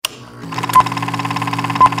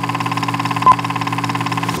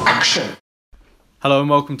Action! Hello and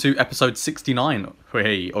welcome to episode 69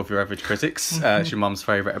 of Your Average Critics. It's your mum's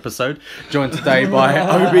favourite episode. Joined today by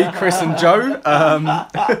Obi, Chris and Joe.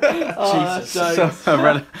 Jesus.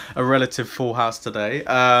 So a relative full house today.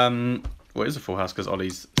 Well, it is a full house because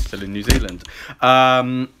Ollie's still in New Zealand.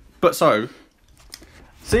 But so,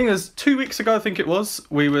 seeing as 2 weeks ago, I think it was,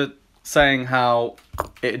 we were saying how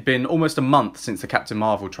it had been almost a month since the Captain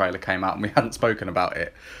Marvel trailer came out and we hadn't spoken about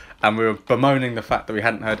it. And we were bemoaning the fact that we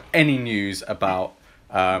hadn't heard any news about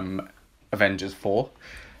Avengers 4.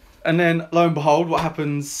 And then, lo and behold, what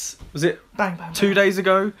happens? Was it Bang, bang, 2 days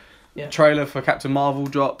ago? Yeah. Trailer for Captain Marvel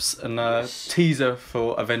drops and a teaser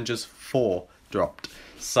for Avengers 4 dropped.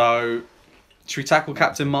 So, should we tackle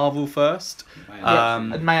Captain Marvel first?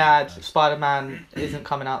 And may I add, Spider-Man isn't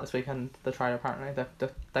coming out this weekend, the trailer apparently.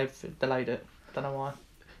 They've delayed it. Don't know why.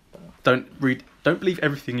 Don't believe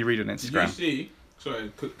everything you read on Instagram. Did you see?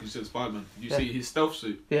 Sorry, you said Spider-Man. Did you see his stealth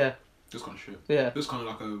suit? Yeah. Just kind of shit. Yeah. Just kind of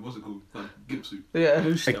like a, what's it called? Like a gimp suit. Yeah.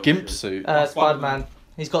 A gimp suit? Spider-Man.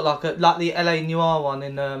 He's got like the LA Noir one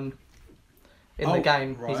in the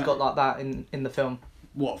game. Right. He's got like that in the film.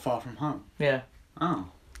 What, Far From Home? Yeah. Oh,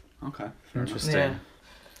 okay. Interesting. Yeah.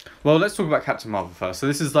 Well, let's talk about Captain Marvel first. So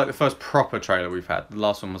this is like the first proper trailer we've had. The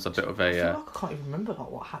last one was a bit of I feel a... like I can't even remember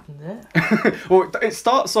like what happened there. Well, it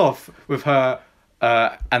starts off with her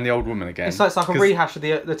and the old woman again. It's like a rehash of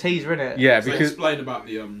the teaser, innit? Yeah, So because... explain about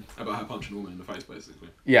the about her punching a woman in the face, basically.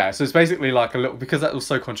 Yeah, so it's basically like a little... Because that was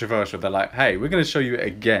so controversial, they're like, hey, we're going to show you it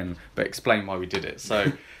again, but explain why we did it.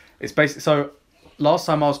 So it's basically... So last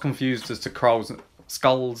time I was confused as to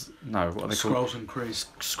Skulls... No, what are they called? Skrulls and Krees.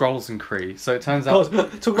 Skrulls and Kree. So it turns out...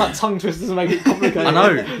 God, talk about tongue twisters and make it complicated. I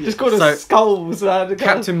know. Just call So, it skulls, man.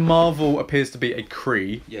 Captain Marvel appears to be a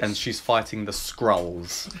Kree, Yes. and she's fighting the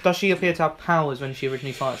Skrulls. Does she appear to have powers when she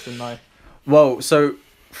originally fights them, though? Well, so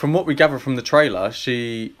from what we gather from the trailer,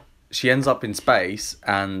 she ends up in space,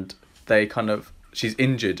 and they kind of... She's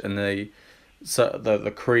injured, and the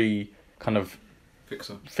Kree kind of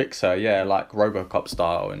fix her, yeah, like RoboCop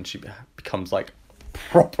style, and she becomes like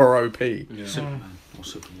proper OP. Yeah. Superman or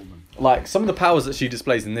Superwoman. Like some of the powers that she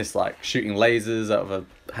displays in this, like shooting lasers out of her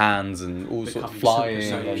hands and all sorts of Becoming flying.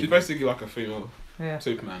 Super Saiyan. She's And... basically like a female Yeah.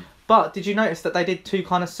 Superman. But did you notice that they did two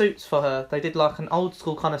kind of suits for her? They did like an old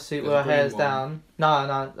school kind of suit where There's her a green hair's one. down.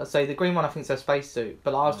 No, I'd say the green one I think is her space suit.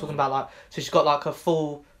 But like, I was talking about like, so she's got like a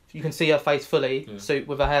full, you can see her face fully, suit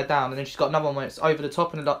with her hair down. And then she's got another one where it's over the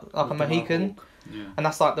top and like a With the Mohican. Mohawk. Yeah. And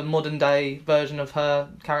that's like the modern day version of her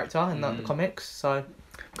character in the comics. So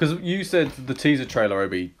Because you said the teaser trailer,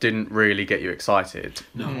 Obi, didn't really get you excited.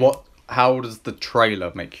 No. How does the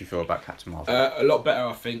trailer make you feel about Captain Marvel? A lot better,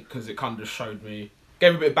 I think, because it kind of showed me,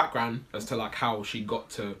 gave a bit of background as to like how she got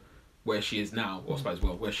to where she is now, or I suppose,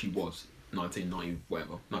 well, where she was, 1990,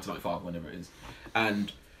 whatever, 1995, whenever it is,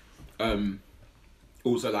 and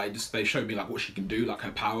also like they showed me like what she can do, like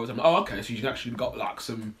her powers. I'm like, oh, okay, so she's actually got like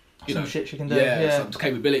some, some shit she can do. yeah, some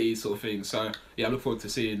capabilities, sort of thing. So yeah, I look forward to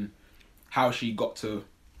seeing how she got to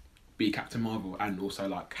be Captain Marvel, and also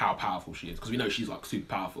like how powerful she is, because we know she's like super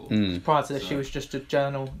powerful. Prior to this, she was just a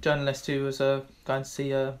journalist who was going to see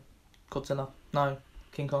Godzilla. No,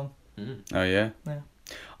 King Kong. Oh yeah. Yeah.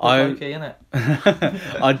 I Loki, innit?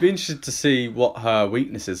 I'd be interested to see what her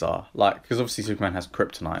weaknesses are, like because obviously Superman has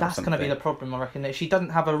kryptonite. That's going to be the problem, I reckon. If she doesn't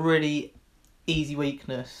have a really easy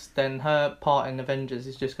weakness, then her part in Avengers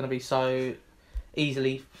is just going to be so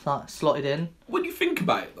easily like, slotted in. When you think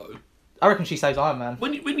about it, though, I reckon she saves Iron Man.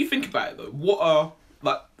 when you think about it, though, what are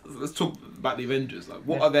like? Let's talk about the Avengers. Like,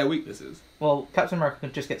 what are their weaknesses? Well, Captain America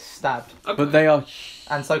can just get stabbed, Okay. But they are.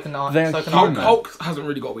 and so can Iron They're so can human. Iron Man. Hulk hasn't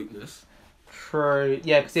really got a weakness. True.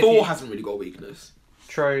 Yeah, because Thor hasn't really got a weakness.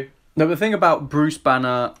 True. No, the thing about Bruce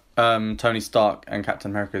Banner, Tony Stark, and Captain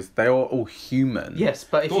America is they are all human. Yes,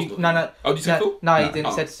 but if Thor's you not. Oh, did you say Thor? no, he No. didn't.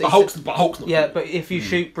 Oh, Said but Hulk's not. yeah, but if you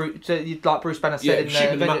shoot Bruce, like Bruce Banner Yeah, said shoot him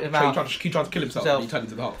in in the the mouth. he tried to kill himself, and he turned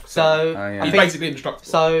into the Hulk. So Oh, yeah. I he's think, basically indestructible.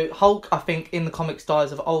 so Hulk, I think in the comics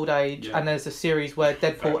dies of old age, Yeah. and there's a series where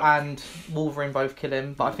Deadpool and Wolverine both kill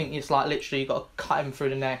him. But I think it's like literally you got to cut him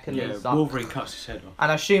through the neck, and Yeah, it's like, Wolverine cuts his head off.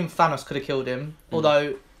 and I assume Thanos could have killed him,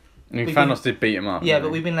 although I mean, We've Thanos did beat him up. yeah, didn't but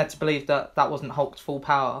he? we've been led to believe that that wasn't Hulk's full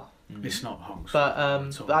power. It's not Hulk's. But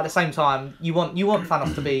at the same time, you want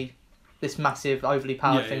Thanos to be this massive, overly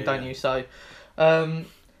powered Yeah, thing, yeah, don't yeah. you? So,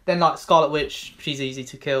 then like Scarlet Witch, she's easy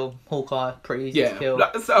to kill. Hawkeye, pretty easy to kill.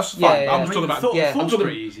 That's fine. Yeah, yeah. I'm just talking about. Thor, yeah, Thor's I'm talking-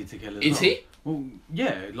 pretty easy to kill as Is well. he? Well,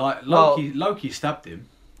 yeah, like Well- Loki stabbed him.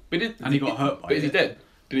 But And he got hurt by But is he it. dead?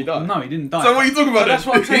 Did he die? No, he didn't die. So what are you talking about? But that's then?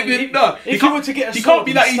 what I'm saying. He didn't die. If He you can't- were to get a He sword can't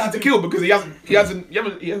be and that easy stab to him- kill because you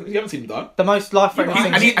haven't seen him die. The most life-threatening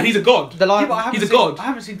thing. And he's a god. The life. Yeah, but I haven't He's a seen- god. I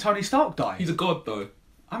haven't seen Tony Stark die. He's a god though.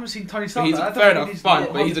 I haven't seen Tony But Stark. he's I don't fair think enough, he's fine.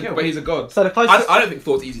 hard But to kill. he's a god. So the closest I don't think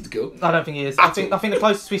Thor's easy to kill. I don't think he is. At I think the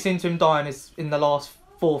closest we've seen to him dying is in the last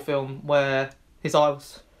Thor film where his eye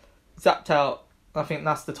was zapped out. I think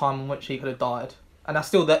that's the time in which he could have died, and I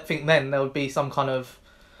still think then there would be some kind of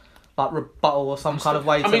like rebuttal or some kind of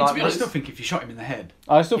way to I mean, to like. be I honest, still think if you shot him in the head,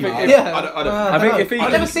 I still think. No, If, Yeah, I don't I think think if he-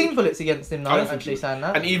 I've never seen bullets against him. I though, don't think actually he- saying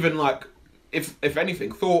that. and even like, if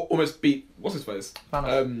anything, Thor almost beat what's his face?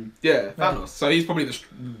 Thanos. Thanos. So he's probably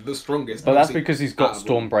the strongest. But that's obviously, because he's got out of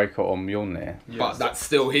all. Stormbreaker or Mjolnir. But that's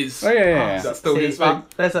still his. Oh yeah. That's still See, his thing.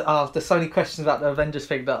 there's so many questions about the Avengers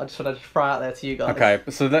thing that I just want to throw out there to you guys. Okay,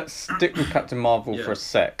 so let's stick with Captain Marvel Yeah. for a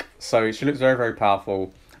sec. So she looks very, very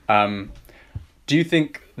powerful. Do you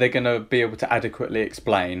think they're going to be able to adequately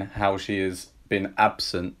explain how she has been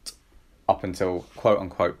absent up until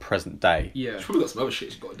quote-unquote present day? yeah. She's probably got some other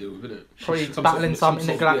shit she's got to deal with, isn't it? Probably Some battling sort some of-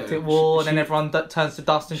 intergalactic yeah. war, and then she- everyone turns to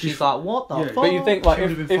dust, and she's she's- like, "What the yeah. fuck?" But you think, like, She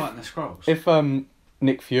would have been fighting the Skrulls. if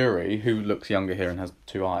Nick Fury, who looks younger here and has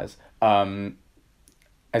 2 eyes,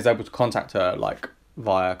 is able to contact her, like,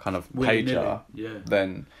 via kind of Willy-nilly, pager, yeah.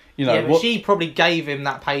 then, you know... yeah, but what- she probably gave him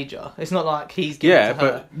that pager. It's not like he's giving Yeah, it to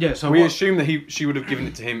her. but Yeah, so we what- assume that she would have given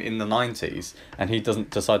it to him in the 90s, and he doesn't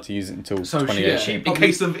decide to use it until So she- 2018. she- In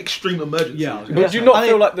case of extreme emergency. Yeah, I was But gonna do you Yeah. not I feel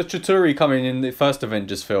think- like the Chitauri coming in the first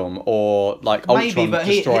Avengers film, or like Ultron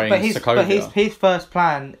destroying Sokovia? his first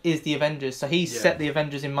plan is the Avengers. So he's Yeah. set the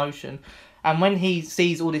Avengers in motion, and when he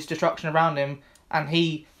sees all this destruction around him, and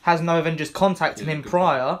he has no Avengers contacting Yeah, him good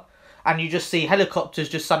prior, and you just see helicopters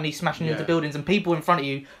just suddenly smashing into Yeah. buildings, and people in front of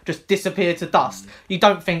you just disappear to dust. You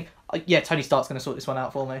don't think, yeah, Tony Stark's going to sort this one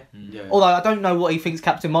out for me. Yeah. Although I don't know what he thinks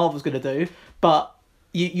Captain Marvel's going to do, but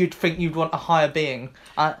you'd think you'd want a higher being.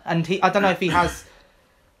 And I don't know if he has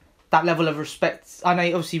that level of respect. I know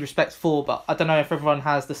he obviously respects Thor, but I don't know if everyone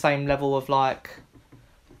has the same level of like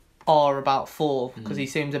awe about Thor, because he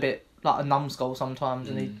seems a bit like a numbskull sometimes,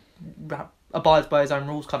 and he abides by his own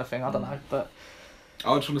rules kind of thing. I don't know, but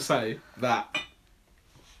I just want to say that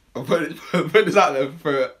I'll put this out there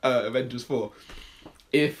for Avengers 4.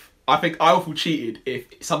 I think I will feel cheated if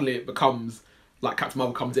suddenly it becomes like Captain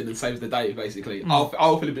Marvel comes in and saves the day. Basically, I'll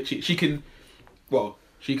feel a bit cheated. She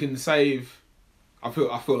can save. I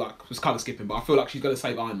feel like it's kind of skipping, but I feel like she's gonna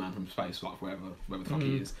save Iron Man from space, like wherever the fuck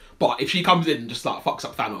he is. But if she comes in and just like fucks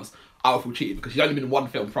up Thanos, I'll feel cheated because she's only been in one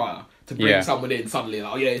film prior to bring Yeah. someone in suddenly.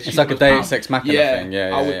 Like, oh yeah, It's like a Deus Ex Machina thing.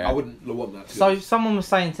 Yeah, I wouldn't want that. so someone was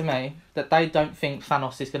saying to me that they don't think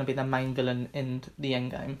Thanos is going to be the main villain in the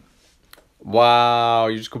Endgame. Wow,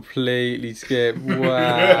 you just completely skipped.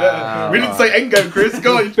 Wow. We didn't say Endgame, Chris.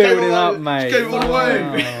 Go on, you Build came it all up, the way. mate. You came all the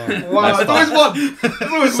way. Wow. Wow, it's always one. It's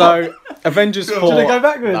always one. So, Avengers 4... Should I go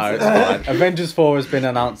backwards? No, it's fine. Avengers 4 has been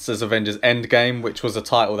announced as Avengers Endgame, which was a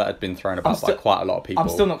title that had been thrown about by quite a lot of people. I'm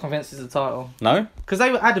still not convinced it's the title. No? Because they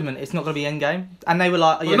were adamant it's not going to be Endgame, and they were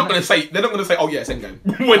like, They're not going to say. Oh yeah, it's Endgame.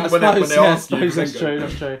 when I they suppose, ask you, suppose it's that's true. Endgame.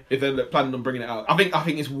 That's true. If they're planning on bringing it out, I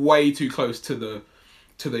think it's way too close to the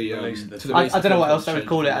Release of the to the I release don't of the know what film else they would change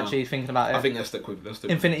call it. now. Actually, thinking about it, I think they'll stick with it.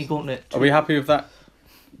 Infinity Gauntlet. Are we happy with that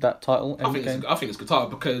title, I think Endgame? it's good title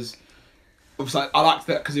because obviously I liked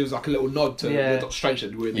that because it was like a little nod to Yeah. the Doctor Strange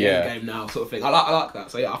that we're in the Yeah. Endgame now sort of thing. I like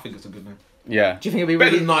that. So yeah, I think it's a good name. Yeah. Do you think it'll be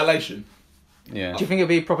Better really? than Annihilation. Yeah. Do you think it'll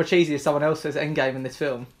be proper cheesy if someone else says Endgame in this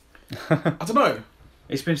film? I don't know.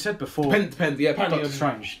 It's been said before. Depends. Yeah, apparently. Doctor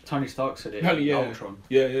Strange. Tony Stark said it. Apparently, yeah. Ultron.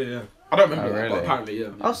 Yeah. I don't remember Oh, that, really? but apparently, yeah.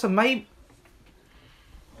 Also, maybe.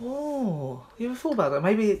 Oh, you ever thought about that?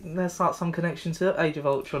 Maybe there's like some connection to Age of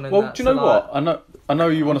Ultron. And Well, that, do you know so, what? like, I know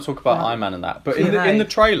you want to talk about Yeah. Iron Man and that, but TNA. in the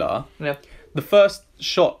trailer, Yeah. the first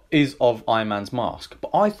shot is of Iron Man's mask, but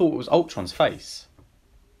I thought it was Ultron's face.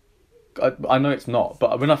 I know it's not,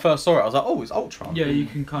 but when I first saw it, I was like, oh, it's Ultron. Yeah, you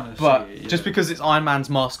can kind of But see it. Yeah. just because it's Iron Man's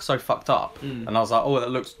mask so fucked up, and I was like, oh, that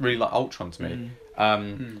looks really like Ultron to me.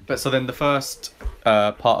 But so then the first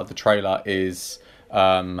part of the trailer is,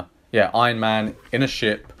 Iron Man in a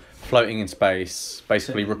ship, floating in space,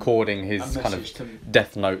 basically recording his a kind of message to-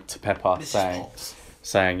 death note to Pepper, This is saying, Pops.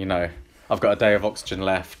 you know, I've got a day of oxygen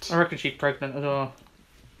left. I reckon she's pregnant as well.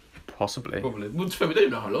 Possibly. Probably. Well, to be fair, we don't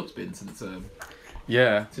know how long it's been since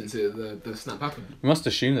Yeah. the snap happened. We must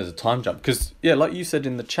assume there's a time jump because, yeah, like you said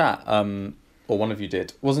in the chat, or one of you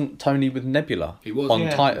did, wasn't Tony with Nebula He was. on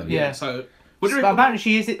Yeah. Titan? Yeah. So, what do you But reckon? apparently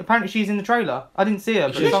she is. Apparently she's in the trailer. I didn't see her,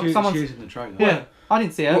 but someone's. She is in the trailer. Yeah, I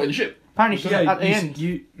didn't see her. What, in the ship? Apparently she's at the you,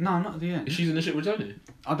 end. No, not at the end. She's in the ship with Tony.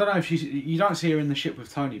 I don't know if she's. You don't see her in the ship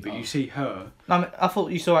with Tony, but you see her. No, I mean, I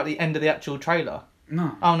thought you saw at the end of the actual trailer.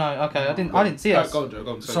 No. Oh no, okay, I didn't see her. Go on, Joe.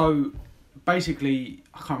 Go on. So basically,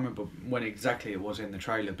 I can't remember when exactly it was in the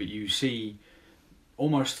trailer, but you see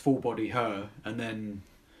almost full body her, and then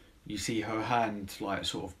you see her hand like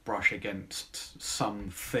sort of brush against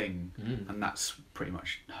something, and that's pretty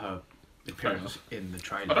much her appearance in the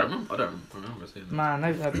trailer. I don't remember seeing that. Man,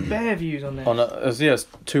 they've had bare views on this. Yes,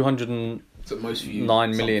 209 So most views,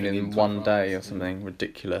 million something in one 25 day or hours. something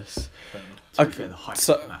ridiculous. To be fair, the hype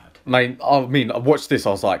so- is mad. Mate, I mean, I watched this.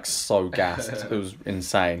 I was like so gassed. It was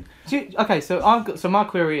insane. Okay, so my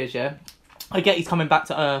query is, yeah, I get he's coming back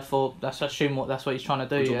to Earth, or that's what he's trying to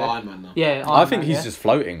do. Which Yeah, Iron Man now. yeah. I Iron think Man, he's yeah. just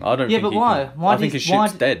floating. I don't. Yeah, think but he why? Can, Why I think did his why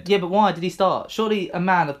ship's dead. Yeah, but why did he start? Surely a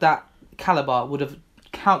man of that caliber would have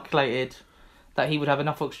calculated that he would have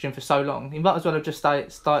enough oxygen for so long. He might as well have just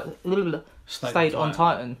stayed on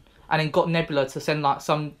Titan, and then got Nebula to send like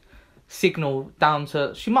some signal down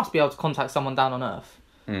to. She must be able to contact someone down on Earth.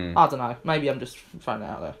 I don't know. Maybe I'm just throwing it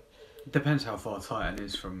out there. Depends how far Titan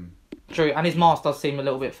is from. True, and his mask does seem a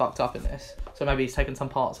little bit fucked up in this. So maybe he's taken some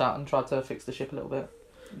parts out and tried to fix the ship a little bit.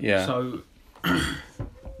 Yeah. So,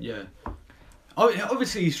 yeah. Oh,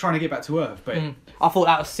 obviously he's trying to get back to Earth, but I thought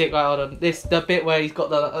that was sick. Like, hold on, the bit where he's got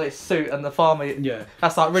this suit and the farmer. yeah,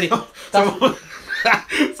 That's like really. Someone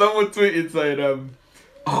tweeted saying,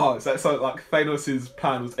 "Oh, so like Thanos'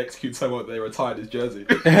 plan was executed so well that they retired his jersey."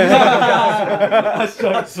 That's true.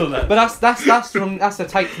 I saw that. But that's a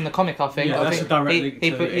take from the comic. I think. Yeah, I that's think a direct he- link he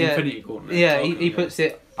to put- Infinity Gauntlet. Yeah, Okay, he puts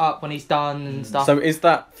it up when he's done and stuff. So is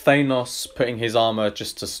that Thanos putting his armor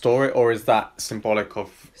just to store it, or is that symbolic of?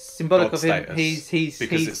 Symbolic God of him. status. He's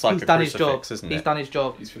Because it's like he's a done his job. crucifix, isn't He's it? done his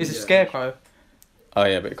job. He's It's a finished. scarecrow. Oh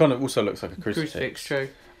yeah, but it kind of also looks like a crucifix. Crucifix, true.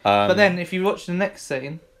 Um, But then if you watch the next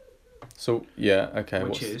scene, So yeah, okay.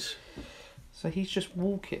 Which is so he's just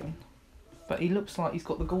walking, but he looks like he's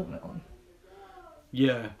got the gauntlet on.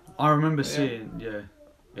 yeah. I remember seeing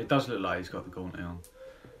it does look like he's got the gauntlet on,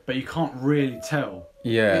 but you can't really tell.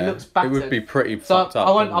 Yeah, It looks it battered. would be pretty So fucked up.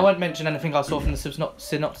 I wouldn't it? won't mention anything I saw from the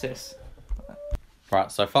synopsis. Right,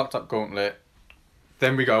 so fucked up gauntlet.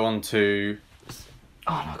 Then we go on to.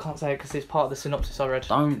 Oh no, I can't say it because it's part of the synopsis I read.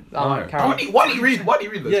 Don't. I won't No. carry on. Why do you read? Why do you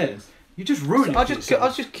read those Yeah. things? You just ruined it. I for was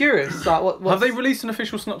yourself. just curious. Like, what? Have they released an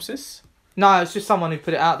official synopsis? No, it's just someone who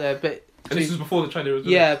put it out there. But And this was before the trailer was.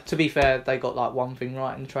 yeah, to be fair, they got like one thing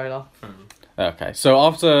right in the trailer. Okay, so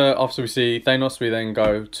after we see Thanos, we then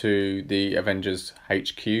go to the Avengers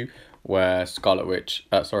HQ where Scarlet Witch.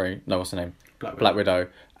 What's her name? Black Widow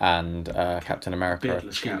and Captain America.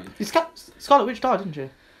 Beardless Cap. Scarlet Witch died, didn't she?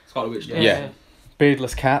 Scarlet Witch. Yeah.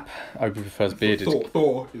 Beardless Cap. Obi prefers bearded.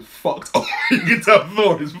 Thor is fucked off. You can tell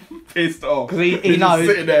Thor is pissed off. Because he He's just knows.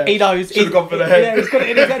 sitting there. He knows. Should have gone for the head. Yeah, he's got it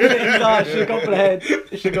in his head. Isn't it? He's like, should have gone for the head.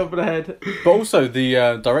 Should have gone for the head. But also,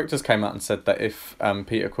 the directors came out and said that if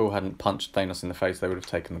Peter Quill hadn't punched Thanos in the face, they would have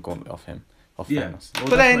taken the gauntlet off him. Yeah. Thanos. Well, But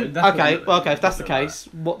that's then, what- that's what okay, it- well, okay, if that's the it looked like. case,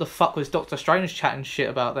 what the fuck was Doctor Strange chatting shit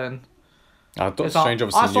about then? Doctor It's like, Strange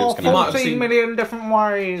obviously I knew it saw was going to might happen. have 14 seen- million different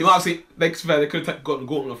ways. You might have seen. They could have gotten the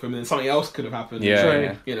gauntlet off him, and then something else could have happened. Yeah, True.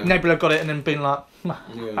 yeah. You know. Nebula got it and then been like,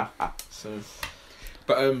 Yeah. So,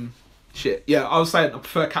 but shit. Yeah, I was saying I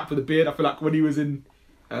prefer Cap with a beard. I feel like when he was in,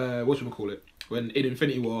 whatchamacallit, when in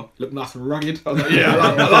Infinity War, looked nice and rugged. I was like, yeah,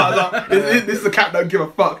 I like this is the Cap. Don't give a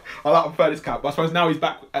fuck. I prefer this Cap. But I suppose now he's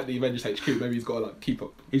back at the Avengers HQ. Maybe he's got to like keep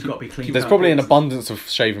up. He's got to be clean. There's probably an abundance of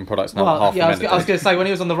shaving products now. well, half yeah, I a was minute. going to say, when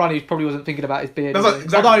he was on the run, he probably wasn't thinking about his beard. That's was like- he?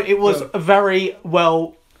 exactly. Although it was Yeah. very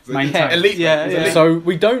well Maintained. Elite. Yeah, He's yeah. elite. So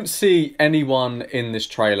we don't see anyone in this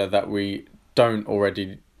trailer that we don't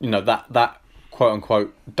already, that quote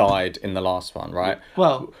unquote died in the last one, right?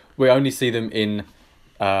 Well, We only see them in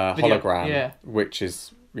Video, hologram, yeah. which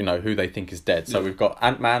is who they think is dead. So we've got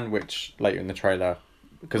Ant-Man, which later in the trailer,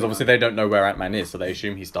 because obviously they don't know where Ant-Man is, so they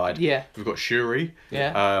assume he's died. yeah, We've got Shuri,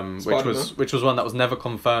 yeah. which was one that was never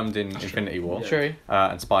confirmed in Infinity War, True.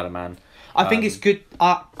 and Spider-Man. I think it's good.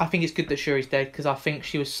 I think it's good that Shuri's dead because I think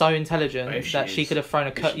she was so intelligent But if she that she is. could have thrown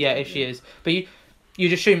a cut. she Yeah, is, if she is. But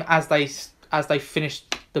you'd assume as they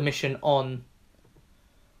finished the mission on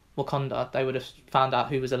Wakanda, they would have found out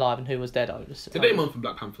who was alive and who was dead. I would have. Did anyone from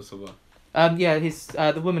Black Panther survive? Yeah, his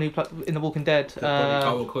the woman who played in The Walking Dead.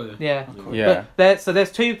 Okoye. Yeah. Yeah. But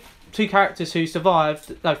there's two characters who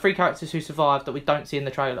survived. No, three characters who survived that we don't see in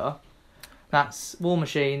the trailer. That's War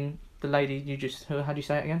Machine, the lady you just how do you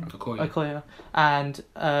say it again? Okoye. Okoye, and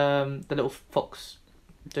the little fox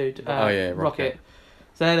dude. Rocket.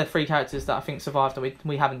 So they're the three characters that I think survived that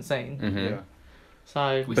we haven't seen. Mhm. Yeah.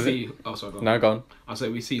 So, We But see. Oh, sorry. Go on. No, gone. I say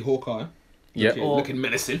we see Hawkeye. Yep. Looking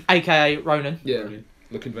menacing. AKA Ronan. Yeah.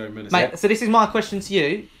 Looking very menacing. Mate, so this is my question to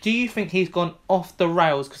you. Do you think he's gone off the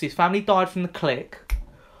rails because his family died from the click,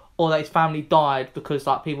 or that his family died because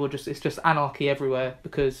like people it's just anarchy everywhere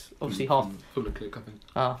because obviously half. From the click, I think.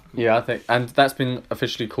 Oh, Yeah, I think, and that's been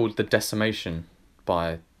officially called the decimation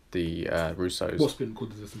by the Russos. What's been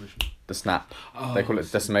called the decimation? The snap. Oh, They call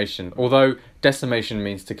it decimation. Although decimation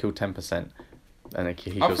means to kill 10%, and he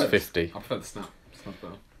kills 50. I prefer the snap. Snap's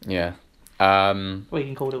better. Yeah. We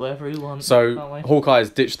can call it whatever we want. So can't we? Hawkeye's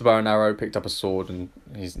ditched the bow and arrow, picked up a sword, and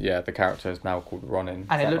the character is now called Ronin.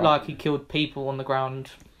 And Is it that looked right? like he killed people on the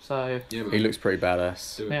ground. So Yeah, man. He looks pretty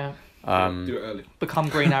badass. Do it. yeah, Do it early. become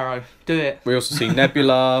Green Arrow. Do it. We also see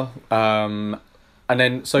Nebula, and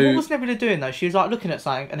then so What was Nebula doing though? She was like looking at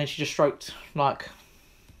something, and then she just stroked like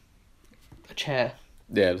a chair.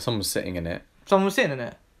 yeah, someone was sitting in it. Someone was sitting in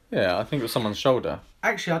it. Yeah, I think it was someone's shoulder.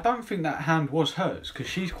 Actually, I don't think that hand was hers because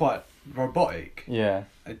she's quite robotic. Yeah.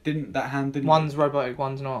 That hand didn't. One's robotic,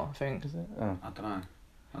 one's not. I think. Is it? I don't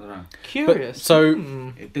know. Curious. But, so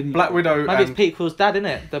It didn't. Black Widow. Maybe it's and, Peter Quill's dad, isn't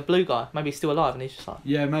it? The blue guy. Maybe he's still alive, and he's just like.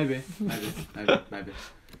 Yeah, maybe.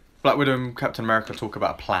 Black Widow and Captain America talk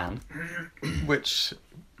about a plan, which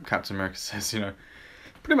Captain America says,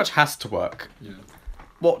 pretty much has to work. Yeah.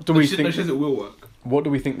 What do we think? It will work. What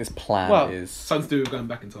do we think this plan Well, is? Something to do with going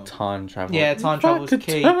back in time. Time travel. Yeah, time travel's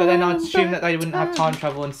key. But then I'd assume that they wouldn't have time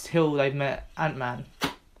travel until they met Ant-Man.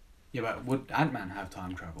 Yeah, but would Ant-Man have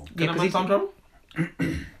time travel? Can I because make time travel?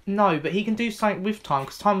 No, but he can do something with time,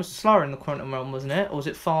 because time was slower in the quantum realm, wasn't it? Or was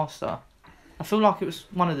it faster? I feel like it was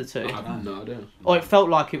one of the two. I have no idea. Or it felt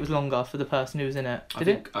like it was longer for the person who was in it. Did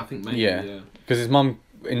it? I think maybe. Yeah. Yeah. Because his mum,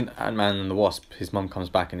 in Ant-Man and the Wasp, his mum comes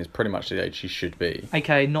back and is pretty much the age she should be.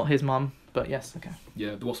 Okay, not his mum, but yes, okay.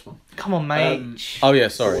 Yeah, the Wasp one. Come on, mate. Oh yeah,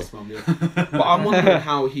 sorry. The Wasp one, yeah. But I'm wondering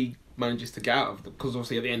how he manages to get out of because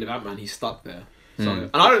obviously at the end of Ant-Man he's stuck there. So,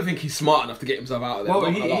 and I don't think he's smart enough to get himself out of there.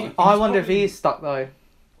 Well, not gonna lie. I wonder if he is stuck though,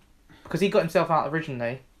 because he got himself out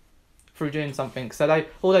originally through doing something. So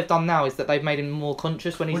all they've done now is that they've made him more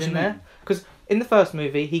conscious when he's What do in you there. mean? Because in the first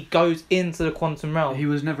movie, he goes into the quantum realm. He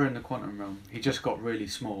was never in the quantum realm. He just got really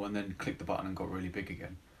small and then clicked the button and got really big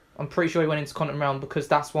again. I'm pretty sure he went into quantum realm because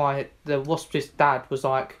that's why the Wasp's dad was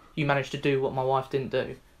like, "You managed to do what my wife didn't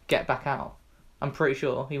do. Get back out." I'm pretty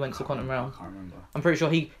sure he went to the quantum realm. I can't remember. I'm pretty sure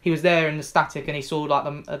he was there in the static and he saw like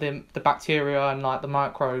the bacteria and like the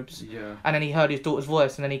microbes. Yeah. And then he heard his daughter's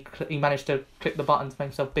voice, and then he managed to click the button to make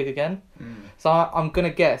himself big again. Mm. So I'm gonna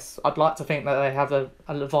guess. I'd like to think that they have a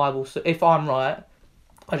viable suit. If I'm right,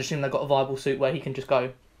 I'd assume they've got a viable suit where he can just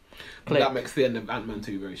go. Click. That makes the end of Ant-Man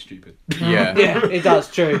 2 very stupid. Yeah. Yeah, it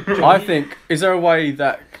does. True. I think, is there a way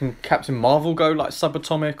that can Captain Marvel go like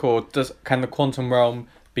subatomic, or can the quantum realm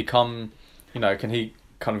become, can he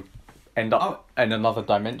kind of end up in another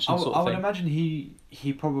dimension sort I of would thing? imagine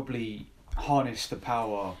he probably harnessed the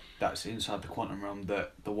power that's inside the quantum realm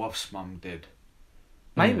that the Wasp's mum did.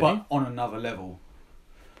 Maybe. But on another level.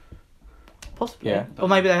 Possibly. Yeah. Or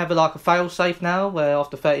maybe they have a fail safe now where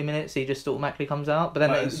after 30 minutes he just automatically comes out. But then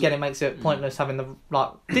But again, it makes it pointless having the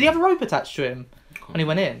Did he have a rope attached to him when he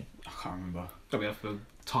went in? I can't remember. Probably have a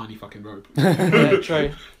tiny fucking rope. Yeah,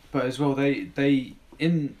 true. But as well, they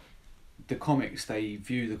in the comics they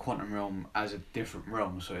view the quantum realm as a different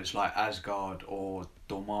realm. So it's like Asgard or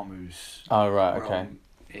Dormammu's Oh right, okay.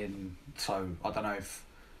 realm. So I don't know if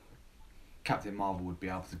Captain Marvel would be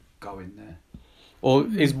able to go in there. Or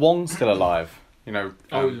is Wong still alive? yeah.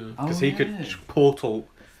 Because he could portal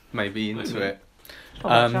maybe into Maybe. it. Oh,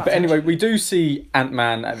 watch out, But anyway, we do see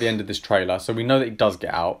Ant-Man at the end of this trailer, so we know that he does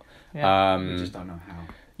get out. Yeah. We just don't know how.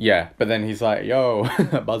 Yeah, but then he's like, "Yo,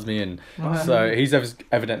 buzz me in." Yeah. So he's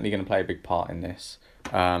evidently going to play a big part in this.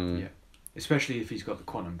 Yeah. Especially if he's got the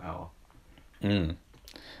quantum power.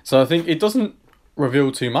 So I think it doesn't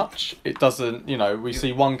reveal too much. It doesn't, we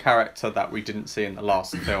see one character that we didn't see in the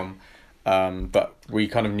last film, but we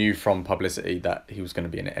kind of knew from publicity that he was going to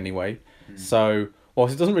be in it anyway. So,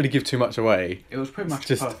 whilst it doesn't really give too much away, It was pretty much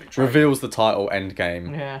just a perfect trailer. reveals the title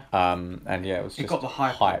Endgame. Yeah. And yeah, it was It just got the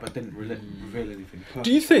hype. But didn't reveal anything.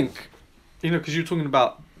 Do you think, because you're talking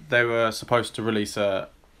about they were supposed to release a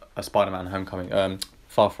Spider-Man Homecoming,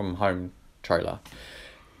 Far From Home trailer,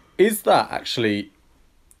 is that actually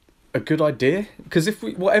a good idea? Because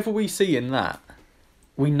whatever we see in that,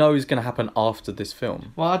 we know is going to happen after this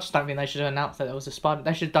film. Well, I just don't think they should have announced that there was a Spider.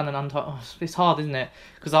 They should have done an untitled. Oh, it's hard, isn't it?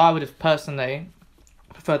 Because I would have personally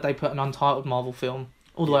preferred they put an untitled Marvel film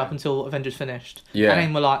all the way up until Avengers finished. Yeah. And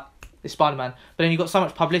then we're like, it's Spider-Man. But then you got so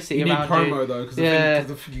much publicity You need around promo you. though, because Yeah.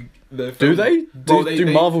 the Do they? Well, Do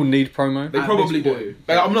Marvel need promo? They At probably this do. point.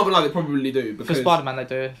 But I'm not gonna lie, they probably do For because Spider-Man, they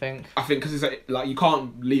do, I think. I think because it's like you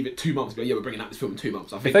can't leave it 2 months. But yeah, we're bringing out this film in 2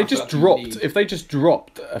 months. I think If they I feel just like you dropped, need- if they just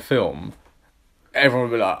dropped a film, everyone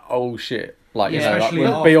would be like, "Oh shit!" Like Yeah. like Especially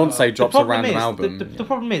when after- Beyonce drops a random is, album. The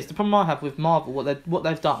problem is, the problem I have with Marvel, what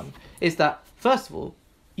they've done, is that, first of all,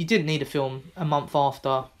 you didn't need a film a month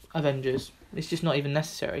after Avengers. It's just not even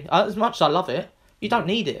necessary. As much as I love it, you don't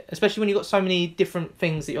need it, especially when you've got so many different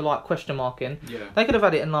things that you're like question marking. Yeah. They could have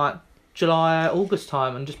had it in like July, August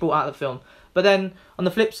time and just brought out the film. But then on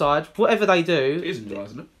the flip side, whatever they It do, is in July,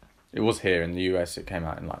 isn't it? It was here in the US. It came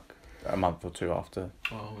out in like a month or two after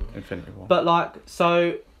Oh. Infinity War. but like,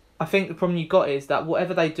 so I think the problem you got is that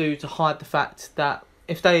whatever they do to hide the fact that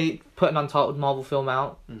if they put an untitled Marvel film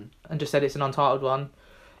out and just said it's an untitled one,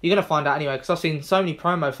 you're going to find out anyway, because I've seen so many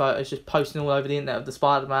promo photos just posting all over the internet of the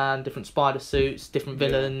Spider-Man, different spider suits, different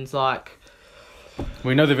villains, like...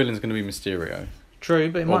 We know the villain's going to be Mysterio.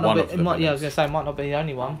 True, but it Or might not one be... of It the might, yeah, I was villains. going to say, it might not be the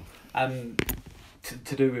only one. And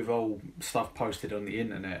to do with all stuff posted on the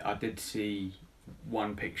internet, I did see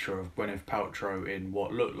one picture of Gwyneth Paltrow in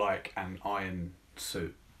what looked like an iron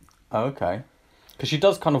suit. Oh, okay. Because she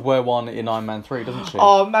does kind of wear one in Iron Man 3, doesn't she?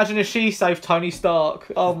 Oh, imagine if she saved Tony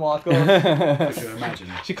Stark. Oh my god. Could you imagine?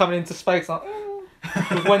 She coming into space like...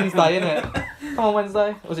 It was Wednesday, innit? Come on, Wednesday.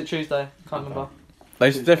 Or was it Tuesday? Can't remember.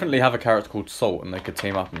 They should definitely have a character called Salt, and they could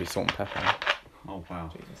team up and be Salt and Pepper. Oh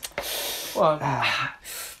wow. Well,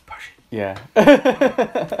 Yeah.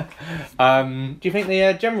 do you think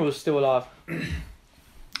the General's still alive?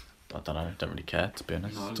 I don't know. Don't really care, to be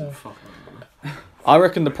honest. No, I don't fuck that. I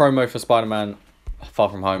reckon the promo for Spider-Man Far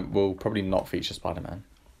From Home will probably not feature Spider-Man.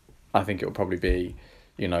 I think it will probably be,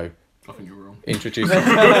 you know, I think you're wrong. introducing...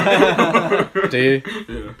 Do you?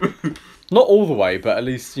 Yeah. Not all the way, but at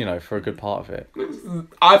least, you know, for a good part of it.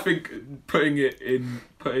 I think putting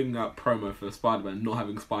that promo for Spider-Man, not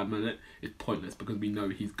having Spider-Man in it, is pointless because we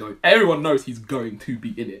know everyone knows he's going to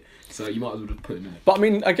be in it, so you might as well just put him in it. But I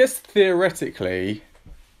mean, I guess theoretically,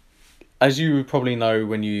 as you would probably know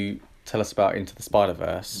when you tell us about Into the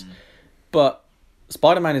Spider-Verse, but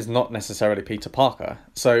Spider-Man is not necessarily Peter Parker,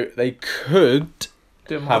 so they could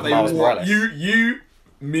Do it have more- Miles Morales. You,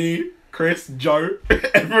 me, Chris, Joe,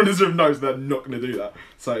 everyone in this room knows they're not going to do that,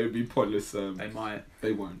 so it'd be pointless. They might.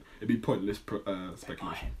 They won't. It'd be pointless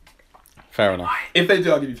speculation. Fair enough. If they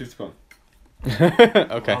do, I'll give you £50.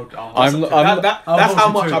 Okay. I'll That's hold how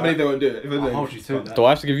you much to I believe that. they won't do it. If they do, I'll hold you to £50. that. Do I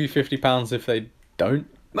have to give you £50 if they don't?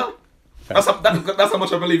 No. That's how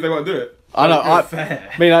much I believe they won't do it. I know.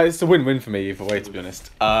 Fair. I mean, it's a win-win for me either way, to be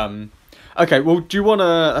honest. Okay, well, do you want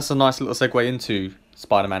to... That's a nice little segue into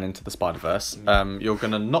Spider-Man Into the Spider-Verse. You're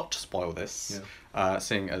going to not spoil this,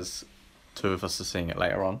 seeing as two of us are seeing it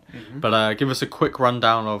later on. But give us a quick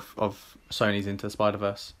rundown of Sony's Into the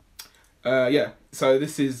Spider-Verse. Yeah, so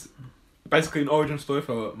this is basically an origin story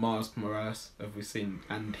for Miles Morales, as we've seen,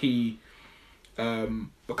 and he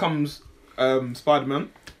becomes Spider-Man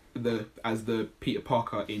as the Peter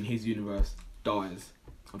Parker in his universe dies,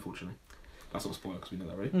 unfortunately. That's not a spoiler because we know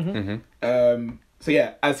that already. Mm-hmm. So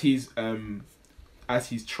yeah, as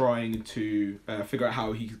he's trying to figure out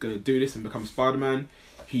how he's going to do this and become Spider-Man,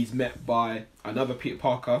 he's met by another Peter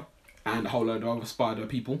Parker and a whole load of other spider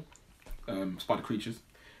people, spider creatures,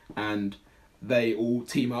 and they all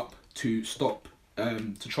team up to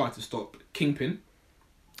try to stop Kingpin.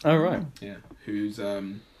 Oh, right. Yeah, who's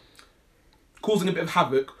causing a bit of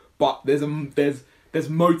havoc, but there's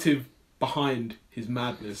motive behind his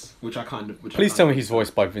madness, which I kind of. Please tell me he's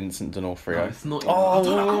voiced by Vincent D'Onofrio. No, it's not. Oh, I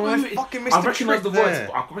can't remember I fucking I missed the recognise the trick voice. there.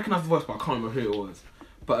 But I recognise the voice, but I can't remember who it was.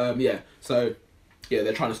 But yeah, so yeah,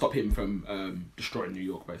 they're trying to stop him from destroying New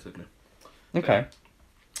York, basically. Okay.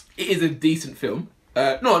 It is a decent film.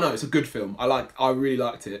 No, it's a good film. I really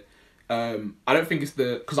liked it. I don't think it's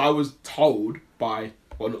because I was told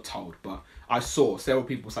not told, but I saw several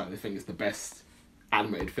people saying they think it's the best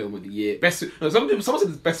animated film of the year. Someone said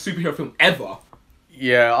it's the best superhero film ever.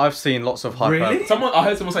 Yeah, I've seen lots of hyperbole. Really? I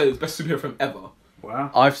heard someone say it's the best superhero film ever.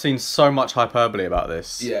 Wow. I've seen so much hyperbole about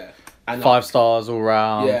this. Yeah. And 5 stars all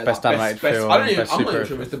round. yeah, Best like, animated best, film. I'm not even best sure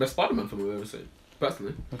superhero. if it's the best Spider-Man film I've ever seen,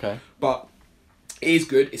 personally. Okay. But it is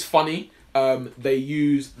good. It's funny. They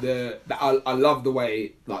use I love the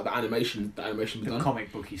way like the animation was The done.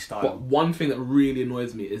 comic booky style. But one thing that really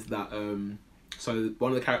annoys me is that so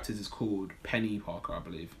one of the characters is called Penny Parker, I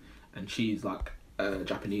believe, and she's like a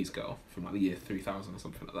Japanese girl from like the year 3000 or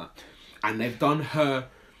something like that, and they've done her.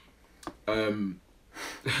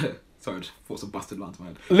 Sorry, I just thought some busted lines in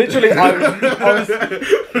my head. Literally, I was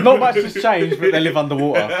not much has changed, but they live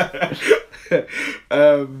underwater.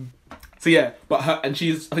 So yeah, but I think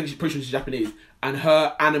she's pretty sure she's Japanese, and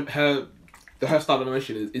her style of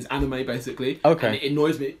animation is anime basically. Okay. And it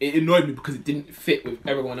annoys me. It annoyed me because it didn't fit with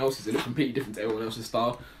everyone else's. It looked completely different to everyone else's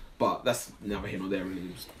style. But that's neither here nor there really.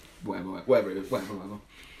 Just whatever.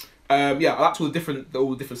 Yeah, I liked all the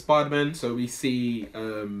different Spider-Men. So we see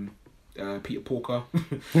Peter Porker,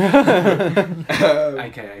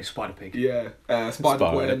 AKA Spider Pig. yeah,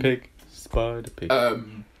 Spider-Gwen. Spider Pig.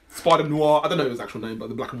 Spider Noir. I don't know his actual name, but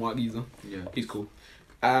the black and white geezer. Yeah. He's cool.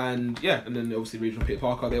 And yeah, and then obviously Regional Peter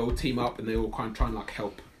Parker. They all team up and they all kind of try and like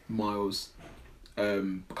help Miles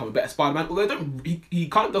become a better Spider-Man. Although they don't, he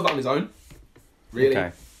kind of does that on his own. Really.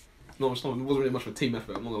 Okay. It wasn't really much of a team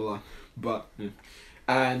effort. I'm not gonna lie. But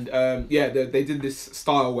and they did this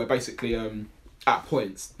style where basically at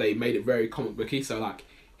points they made it very comic booky. So like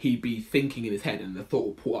he'd be thinking in his head and the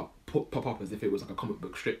thought will pop up as if it was like a comic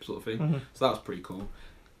book strip sort of thing. Mm-hmm. So that was pretty cool.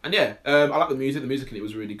 And yeah, I like the music. The music in it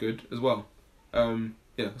was really good as well.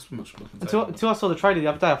 Yeah, that's pretty much what I can say. Until I saw the trailer the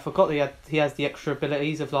other day, I forgot that he has the extra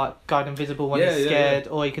abilities of like going invisible when he's scared,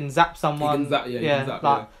 or he can zap someone.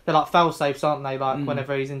 They're like fail safes, aren't they? Like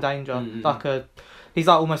whenever he's in danger, he's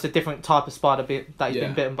like almost a different type of spider that he's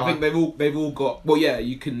been bitten by. I think they've all got. Well, yeah,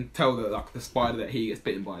 you can tell that like the spider that he gets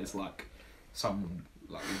bitten by is like some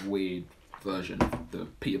like weird version of the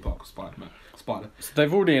Peter Parker spider. So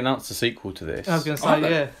they've already announced a sequel to this. I was going to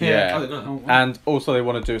say, yeah. I don't know. And also they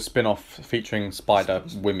want to do a spin-off featuring Spider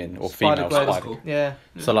women or female Spider-Gwen. Spider. Cool. Yeah.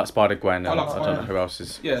 So like Spider-Gwen and I like I don't know who else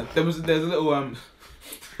is. Yeah, there's a little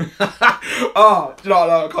oh, do you know what?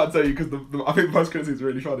 No, I can't tell you because I think the post credits is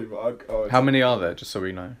really funny. But How many are there? Just so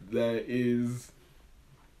we know. there is.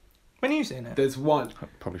 When are you seeing it? There's one.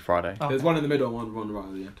 Probably Friday. Oh. There's one in the middle and one right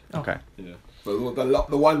at the end. Oh. Okay. Yeah, but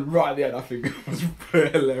the one right at the end I think was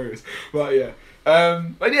hilarious. But yeah,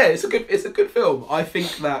 but yeah, it's a good film. I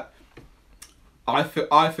think that I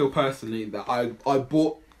feel personally that I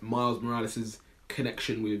bought Miles Morales'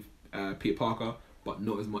 connection with Peter Parker, but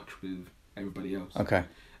not as much with everybody else. Okay.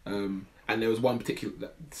 And there was one particular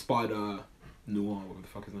Spider Noir, whatever the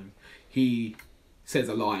fuck his name is. He says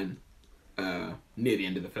a line near the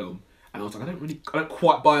end of the film, and I was like, I don't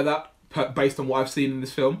quite buy that based on what I've seen in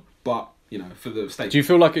this film, but you know, for the state. Do you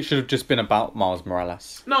feel like it should have just been about Miles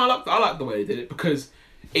Morales? No, I like the way they did it because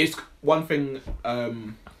it's one thing that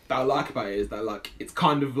I like about it is that like it's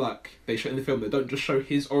kind of like they show in the film they don't just show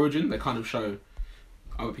his origin, they kind of show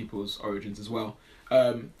other people's origins as well.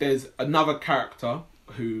 There's another character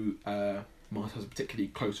who Miles has a particularly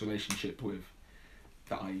close relationship with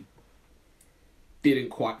that I didn't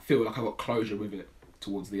quite feel like I got closure with it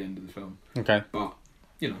towards the end of the film. Okay. But,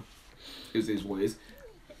 you know, it is what it is.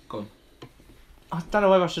 Go on. I don't know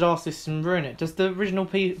whether I should ask this and ruin it. Does the original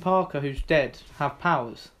Peter Parker who's dead have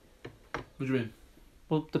powers? What do you mean?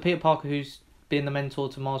 Well, the Peter Parker who's been the mentor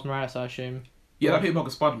to Miles Morales, I assume. Yeah, that Peter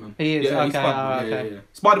Parker's Spider-Man. He is, yeah, okay. He's Spider-Man. Okay. Yeah.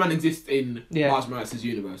 Spider-Man exists in Yeah. Miles Morales'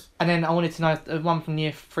 universe. And then I wanted to know, the one from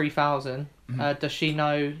year 3000, does she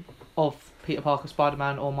know of Peter Parker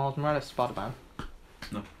Spider-Man or Miles Morales Spider-Man?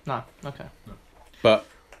 No. No, okay. But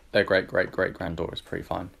their great-great-great-granddaughter is pretty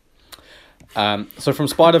fine. So from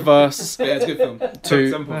Spider-Verse Yeah, it's a good film.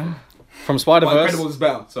 To- 7.5. from Well, Spider-Verse Incredibles is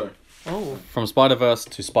better, sorry. Oh. from Spider-Verse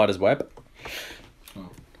to Spider's Web. Oh.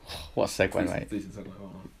 What a segue, mate. Decent segue.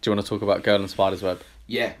 Do you want to talk about Girl and Spider's Web?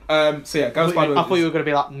 Yeah. So yeah, Girl I Spider. thought you were going to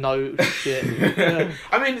be like, no shit. Yeah.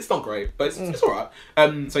 I mean, it's not great, but it's alright.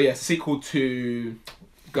 So yeah, it's a sequel to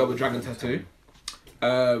Girl with Dragon Tattoo.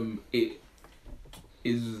 It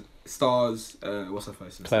stars what's her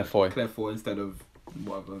face? Claire Foy. Claire Foy instead of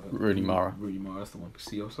whatever. Rooney Mara. Rooney Mara, that's the one.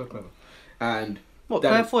 See, you're so clever. And What,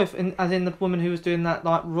 Dan- Claire Foy, as in the woman who was doing that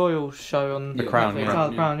like royal show on The Crown, Netflix? yeah. Oh,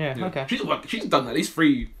 The Crown, yeah. Okay. She's done at least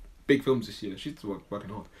 3 big films this year. She's working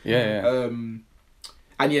hard. Yeah.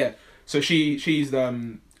 And yeah, so she's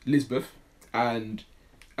Lisbeth, and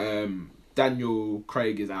Daniel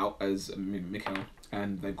Craig is out as Mikhail,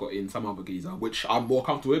 and they've got in some other geezer, which I'm more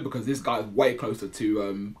comfortable with because this guy's way closer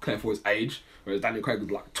to Claire Foy's age, whereas Daniel Craig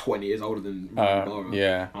was like 20 years older than Mara.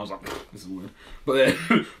 Yeah. I was like, this is weird. But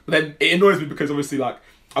then it annoys me because obviously like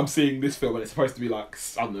I'm seeing this film and it's supposed to be like,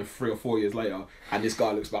 I don't know, 3 or 4 years later, and this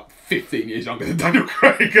guy looks about 15 years younger than Daniel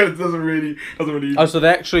Craig, and it doesn't really. Oh, so they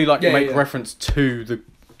actually like Yeah, make yeah. reference to the.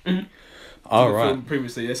 Mhm. Oh the right. film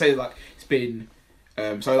previously. They say like it's been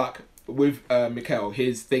so like with Mikhail,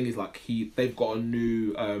 his thing is like they've got a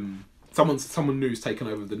new someone new's taken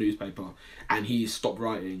over the newspaper and he's stopped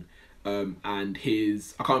writing, and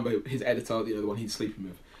I can't remember his editor, the one he's sleeping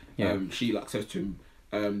with. Yeah. She like says to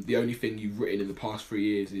him, the only thing you've written in the past 3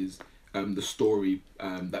 years is the story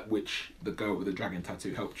that which the girl with the dragon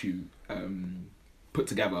tattoo helped you put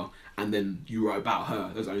together, and then you wrote about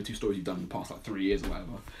her. Those are the only 2 stories you've done in the past like 3 years or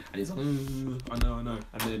whatever. And he's like, I know.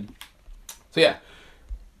 And then, so yeah,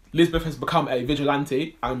 Lisbeth has become a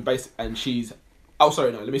vigilante, and she's. Oh,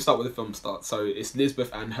 sorry, no. Let me start with the film start. So it's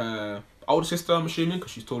Lisbeth and her older sister, I'm assuming,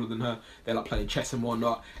 because she's taller than her. They're like playing chess and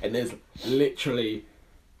whatnot, and there's literally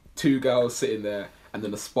 2 girls sitting there, and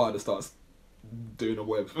then the spider starts doing a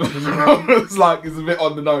web. It's like it's a bit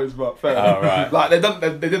on the nose, but fair enough. Oh, right. Like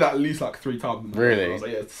they did that at least like 3 times. Really? I was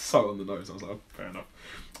like, yeah, it's so on the nose. I was like, oh, fair enough.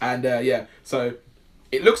 And yeah, so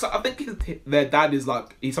it looks like I think their dad is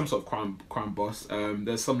like he's some sort of crime boss.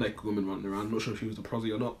 There's some naked woman running around. I'm not sure if she was a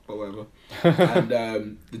prosy or not, but whatever.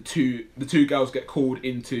 And the two girls get called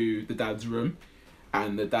into the dad's room,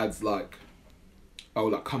 and the dad's like, oh,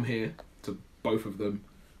 like come here to both of them.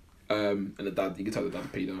 And the dad, you can tell the dad's a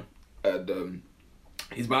pedo, and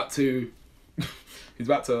he's about to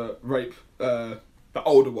rape the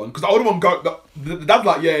older one, because the older one the dad's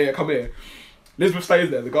like, yeah, come here. Elizabeth stays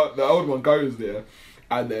there. The older one goes there,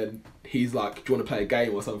 and then he's like, do you want to play a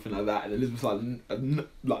game or something like that? And Elizabeth's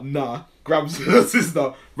like nah, grabs her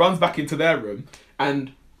sister, runs back into their room,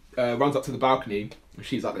 and runs up to the balcony.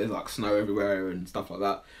 She's like, there's like snow everywhere and stuff like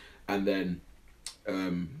that, and then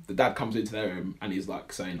the dad comes into their room and he's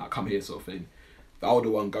like saying like, come here, sort of thing. The older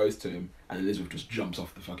one goes to him, and Elizabeth just jumps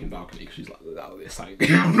off the fucking balcony because she's like, oh, this ain't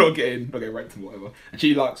I'm not getting raped and whatever. And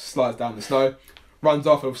she like slides down the snow, runs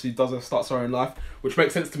off, obviously starts her own life, which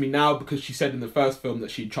makes sense to me now because she said in the first film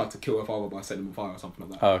that she tried to kill her father by setting him on fire or something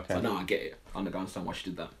like that. Oh, okay. So now I get it. I understand why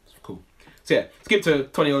she did that. It's cool. So yeah, skip to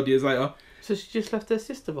 20 odd years later. So she just left her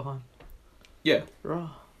sister behind. Yeah. Right.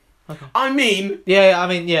 Okay. I mean,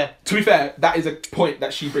 Yeah. to be fair, that is a point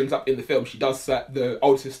that she brings up in the film. She does say the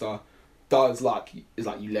older sister is like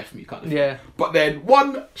you left me kind of thing. Yeah. But then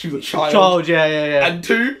one, she was a child. Child, yeah. And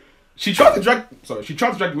two, she tried to drag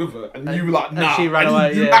you with her, and you were like, nah. And she ran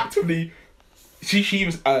away. You yeah. actively. She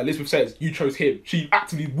was. Elizabeth says you chose him. She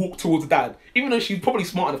actively walked towards the dad, even though she's probably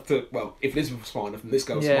smart enough to. Well, if Elizabeth was smart enough, and this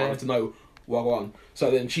girl was smart enough to know what on.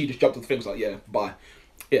 So then she just jumped on the thing, was like, yeah, bye.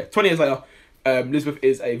 Yeah. 20 years later, Elizabeth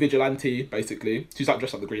is a vigilante. Basically, she's like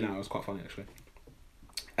dressed like the Green Arrow. It's quite funny actually.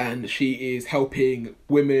 And she is helping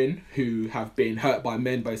women who have been hurt by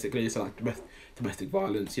men, basically. So like domestic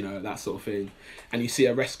violence, you know, that sort of thing. And you see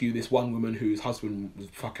her rescue this one woman whose husband was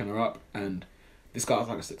fucking her up, and this guy's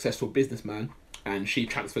like a successful businessman, and she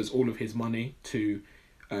transfers all of his money to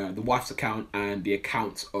the wife's account and the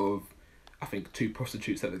accounts of, I think, 2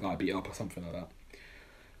 prostitutes that the guy beat up or something like that.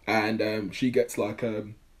 And she gets like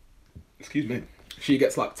she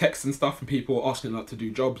gets like texts and stuff from people asking like to do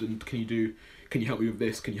jobs, and can you help me with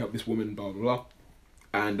this? Can you help this woman? Blah blah blah.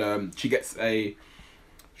 And she gets a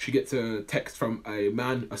text from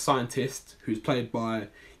a scientist who's played by,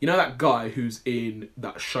 you know, that guy who's in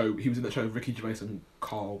that show. He was in that show with Ricky Gervais and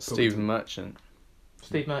Carl. Steve Merchant.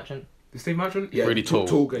 Steve Merchant. Is Steve Merchant? Yeah, really tall.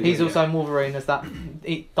 Guy, He's yeah, also in Wolverine as that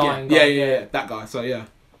dying yeah, guy. Yeah, that guy. So yeah,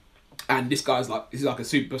 and this guy's like, he's like a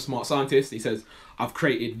super smart scientist. He says, I've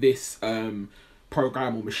created this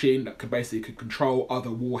program or machine that could control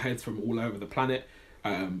other warheads from all over the planet,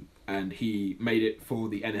 and he made it for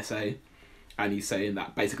the NSA, and he's saying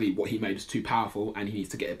that basically what he made is too powerful and he needs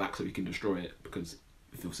to get it back so he can destroy it, because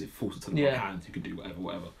if it falls into the wrong hands, he can do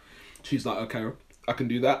whatever. She's like, okay, I can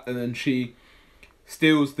do that. And then she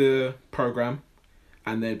steals the program,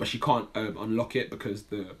 and then but she can't unlock it because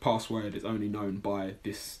the password is only known by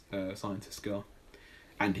this scientist girl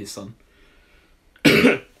and his son.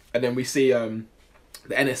 And then we see the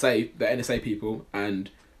NSA people, and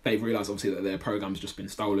they've realised obviously that their program's just been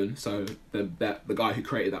stolen. So the guy who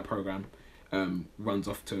created that program runs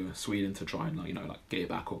off to Sweden to try and like get it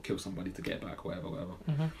back, or kill somebody to get it back, whatever.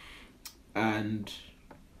 Mm-hmm. And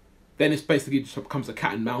then it's basically just becomes a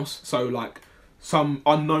cat and mouse. So like some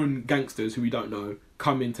unknown gangsters who we don't know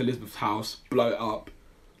come into Elizabeth's house, blow it up,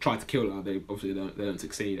 try to kill her. They obviously don't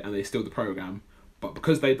succeed, and they steal the program. But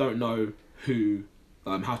because they don't know who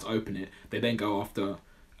how to open it, they then go after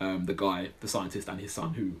the guy, the scientist, and his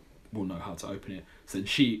son, who will know how to open it. So then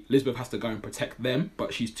Elizabeth has to go and protect them,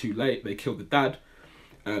 but she's too late. They kill the dad,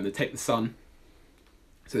 they take the son.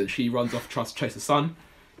 So then she runs off, tries to chase the son,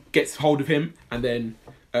 gets hold of him, and then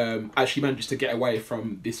as she manages to get away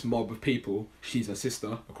from this mob of people, she's her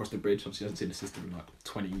sister across the bridge. Obviously, she hasn't seen her sister in like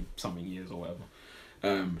 20 something years or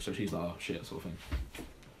whatever. So she's like, oh shit, sort of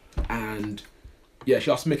thing. And yeah,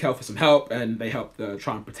 she asks Mikhail for some help, and they help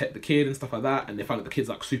try and protect the kid and stuff like that. And they find that the kid's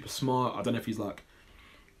like super smart. I don't know if he's like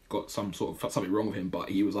got some sort of something wrong with him, but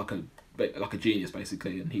he was like a genius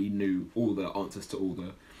basically, and he knew all the answers to all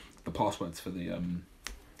the passwords for the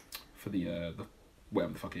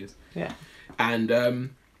whatever the fuck it is. Yeah.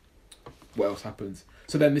 And what else happens?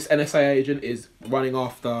 So then this NSA agent is running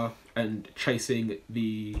after and chasing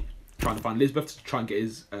trying to find Elizabeth to try and get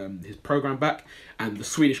his program back, and the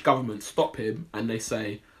Swedish government stop him, and they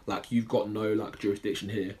say like, you've got no like jurisdiction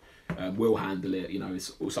here, we'll handle it,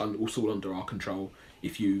 it's all under our control.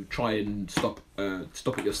 If you try and stop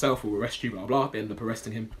it yourself, we'll arrest you, blah blah. They end up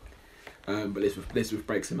arresting him, but Elizabeth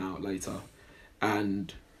breaks him out later,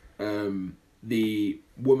 and the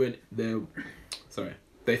woman,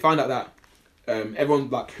 they find out that everyone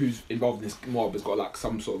like who's involved in this mob has got like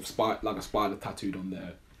some sort of a spider tattooed on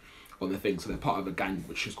their thing. So they're part of a gang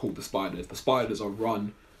which is called the Spiders. The Spiders were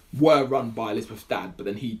run by Elizabeth's dad, but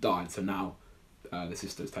then he died. So now the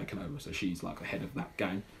sister's taken over. So she's like the head of that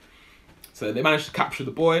gang. So they managed to capture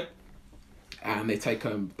the boy, and they take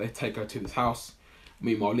her to this house.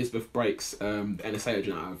 Meanwhile, Elizabeth breaks the NSA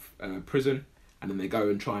agent out of prison, and then they go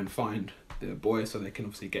and try and find the boy so they can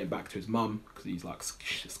obviously get him back to his mum because he's like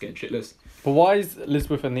scared shitless. But why is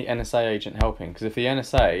Elizabeth and the NSA agent helping? Because if the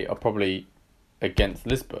NSA are probably against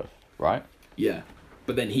Elizabeth, right? Yeah,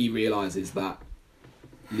 but then he realizes that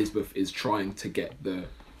Elizabeth is trying to get the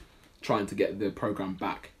program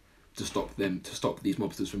back to stop these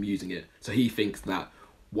mobsters from using it. So he thinks that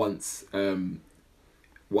once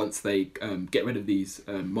they get rid of these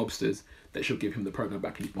mobsters, they should give him the program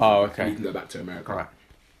back and he can go back to America. Right.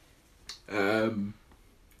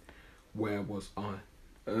 Where was I?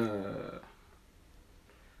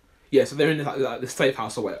 Yeah, so they're in like the safe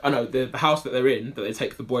house or whatever. I know the house that they're in, that they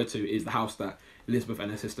take the boy to, is the house that Elizabeth and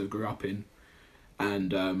her sister grew up in,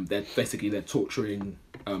 and they're torturing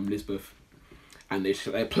Elizabeth, and they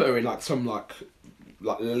put her in like some like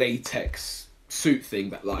latex suit thing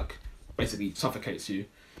that like basically suffocates you,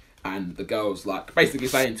 and the girl's like basically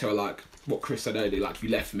saying to her like what Chris said earlier, like you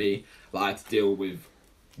left me, like I had to deal with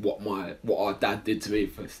what our dad did to me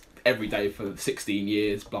for every day for 16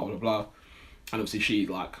 years, blah blah blah. And obviously she's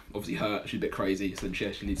like obviously hurt, she's a bit crazy, so then she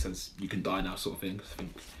actually says you can die now sort of thing, I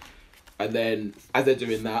think. And then as they're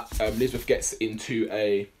doing that, Elizabeth gets into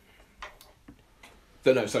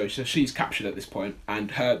so she's captured at this point,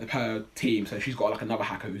 and her team, so she's got like another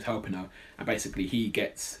hacker who's helping her, and basically he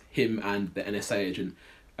gets him and the NSA agent,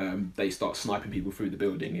 they start sniping people through the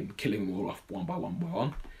building and killing them all off one by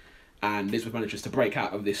one. And Elizabeth manages to break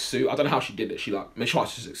out of this suit. I don't know how she did it. She might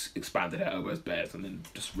have just expanded her elbows bears and then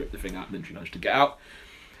just ripped the thing out, and then she managed to get out.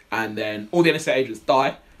 And then all the NSA agents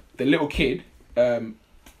die. The little kid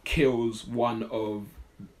kills one of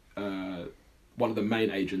the main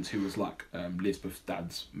agents who was like Elizabeth's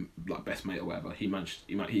dad's like best mate or whatever.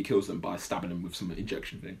 He kills them by stabbing him with some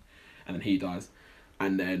injection thing, and then he dies.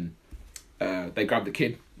 And then they grab the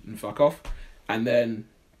kid and fuck off. And then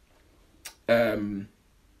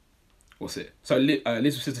So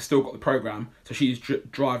Elizabeth's sister still got the program, so she's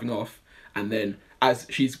driving off, and then as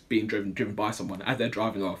she's being driven by someone, as they're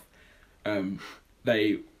driving off,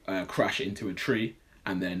 they crash into a tree,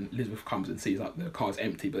 and then Elizabeth comes and sees like the car's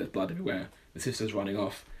empty, but there's blood everywhere. The sister's running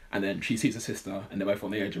off, and then she sees her sister, and they're both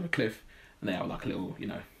on the edge of a cliff, and they have like a little,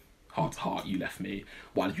 heart to heart. You left me.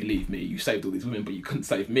 Why did you leave me? You saved all these women, but you couldn't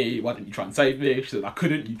save me. Why didn't you try and save me? She said, I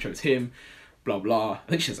couldn't. You chose him. Blah blah. I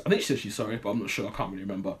think she says she's sorry, but I'm not sure. I can't really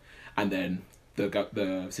remember. And then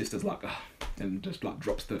the sister's like, ugh, and just like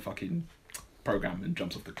drops the fucking program and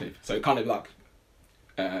jumps off the cliff. So it kind of like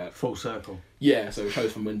full circle. Yeah, so it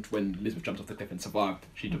shows from when Elizabeth jumps off the cliff and survived,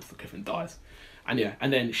 she jumps off the cliff and dies. And yeah,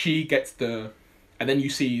 and then she gets and then you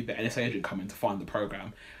see the NSA agent come in to find the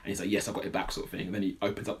program, and he's like, yes, I got it back, sort of thing. And then he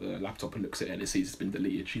opens up the laptop and looks at it, and it sees it's been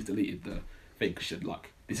deleted. She's deleted the thing because she said,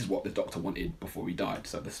 like, this is what the doctor wanted before he died,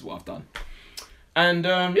 so this is what I've done. And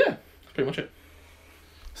yeah, that's pretty much it.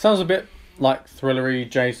 Sounds a bit like thrillery,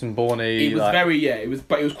 Jason Bourne-y. It was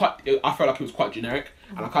I felt like it was quite generic,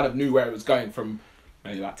 and I kind of knew where it was going from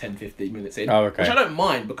maybe about 10, 15 minutes in. Oh, okay. Which I don't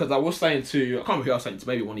mind, because I was saying to, I can't remember who I was saying to,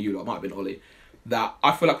 maybe one of you lot, it might have been Ollie, that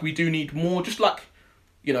I feel like we do need more, just like,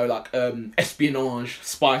 espionage,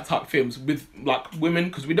 spy type films with like women,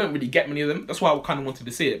 because we don't really get many of them. That's why I kind of wanted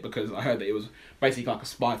to see it, because I heard that it was basically like a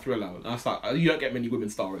spy thriller, and I was like, you don't get many women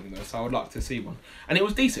starring in this, so I would like to see one. And it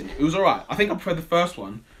was decent. It was alright. I think I preferred the first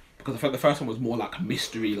one, because I felt the first one was more like a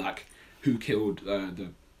mystery, like who killed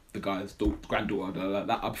the guy's granddaughter.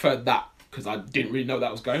 That I preferred that, because I didn't really know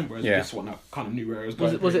that was going. Whereas this one, I kind of knew where it was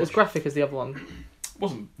going. Was it as graphic as the other one? It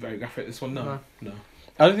wasn't very graphic. This one, no.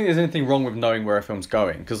 I don't think there's anything wrong with knowing where a film's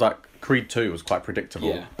going, because like Creed 2 was quite predictable.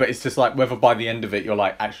 Yeah. But it's just like whether by the end of it you're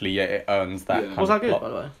like, actually, yeah, it earns that. Yeah. Kind Was of that good, plot. by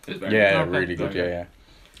the way? It was very Yeah, good. really good. Very Yeah.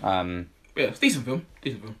 Yeah, it's a decent film.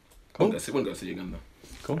 Cool. Wouldn't go see it again though.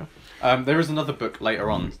 Cool. There is another book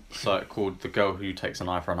later on, called The Girl Who Takes an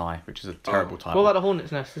Eye for an Eye, which is a terrible What title. about The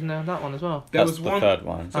Hornet's Nest? Isn't there that one as well? That's the third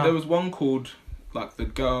one. So there was one called like the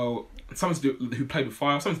girl, something to do who played with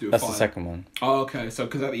fire. Something to do with That's fire. the second one. Oh, okay. So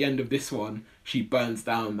because at the end of this one, she burns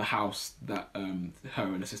down the house that her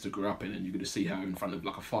and her sister grew up in, and you're going to see her in front of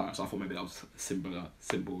like a fire. So I thought maybe that was a symbol of.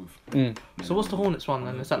 So what's The Hornet's one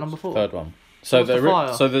then? Is that number 4? Third one. So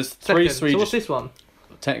Fire? there's three Second. Swedish. So what's this one?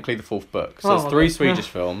 Technically the fourth book. So there's three Swedish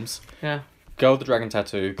films. Yeah. Girl with the Dragon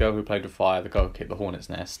Tattoo, Girl Who Played with Fire, The Girl Who Kicked the Hornet's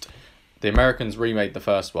Nest. The Americans remade the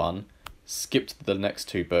first one, skipped the next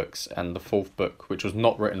 2 books, and the 4th book, which was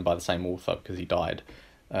not written by the same author because he died,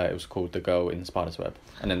 it was called The Girl in the Spider's Web.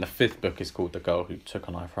 And then the 5th book is called The Girl Who Took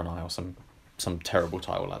an Eye for an Eye, or some terrible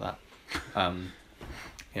title like that.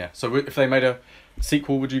 Yeah, so if they made a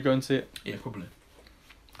sequel, would you go and see it? Yeah, probably.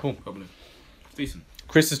 Cool. Probably. It's decent.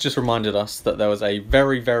 Chris has just reminded us that there was a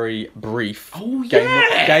very, very brief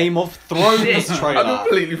yeah! Game of Thrones trailer. I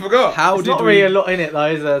completely forgot. How There's did not we... really a lot in it though,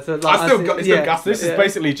 is there? So, like, I still got it's still gassed. This is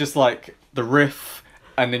basically just like the riff,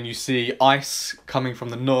 and then you see ice coming from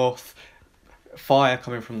the north, fire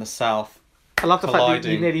coming from the south. I love the fact that you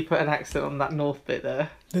colliding. nearly put an accent on that north bit there.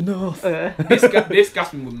 The north. This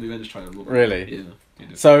gassed me more than the Avengers trailer. Really? Yeah. You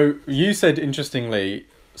did. So you said interestingly.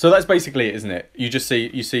 So that's basically it, isn't it? You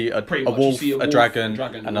see a Pretty much. wolf, You see a dragon,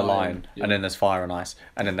 and and a lion, yeah. and then there's fire and ice,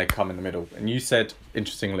 and then they come in the middle. And you said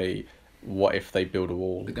interestingly, what if they build a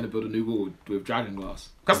wall? They're going to build a new wall with dragon glass.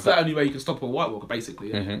 That's the only way you can stop a White Walker,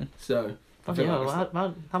 basically. Yeah. Mhm. So. I Okay, feel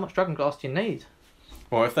like how much dragon glass do you need?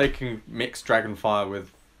 Well, if they can mix dragon fire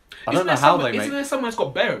with, I Isn't don't know there how somewhere- they Isn't make there somewhere that's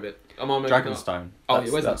got bear of it? Am I making up? Dragonstone. Oh, That's,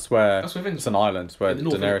 yeah, where's that's that? where That's where it's an island. It's where In the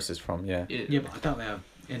north, Daenerys is from. Yeah. Yeah, but I don't think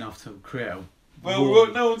they're enough to create a Well, we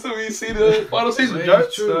won't know until we see the final season, Joe.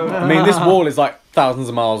 So. I mean, this wall is like thousands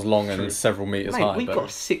of miles long and several meters Mate, high. we but got a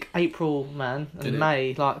sick April, man, Did and it?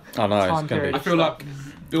 May, like I know, it's time gonna be- period. I feel like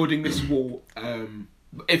building this wall,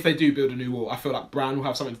 if they do build a new wall, I feel like Bran will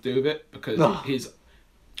have something to do with it because Ugh. his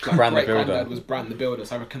Bran the great Builder. granddad was Bran the Builder,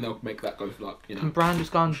 so I reckon they'll make that go for like, you know. Can Bran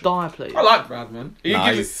just go and die, please? I like Bran, man. He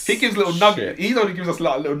Nice. gives little nuggets. Shit. He only gives us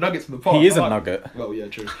like little nuggets from the pot. He is I a like- nugget. Well, yeah,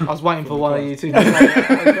 true. I was waiting for From one the of you past.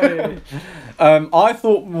 two. To I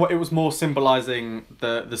thought it was more symbolising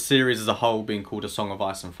the series as a whole being called A Song of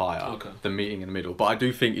Ice and Fire, Okay. the meeting in the middle. But I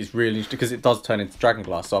do think it's really interesting because it does turn into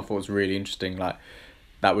Dragonglass. So I thought it was really interesting. Like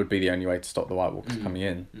that would be the only way to stop the White Walkers coming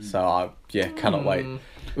in. So I cannot wait.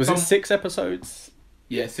 Was it 6 episodes?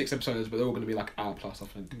 Yeah, 6 episodes, but they're all going to be like hour plus, I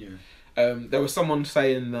think. Yeah. There was someone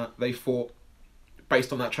saying that they thought,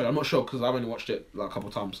 based on that trailer, I'm not sure because I've only watched it like a couple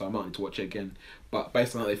of times, so I might need to watch it again. But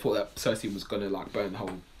based on that, they thought that Cersei was going to like burn the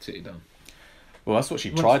whole city down. Well, that's what she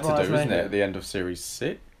Wouldn't tried to surprise do, me. isn't it? At the end of series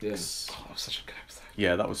 6. Yeah. Oh, that was such a good episode.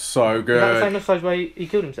 Yeah, that was so Is that the same good. episode where he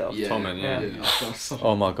killed himself? Yeah, Tommen, yeah. that was so-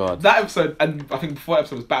 Oh my god. That episode, and I think before that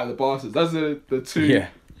episode was Battle of the Bastards. Those are the two, Yeah.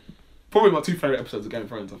 probably my 2 favourite episodes of Game of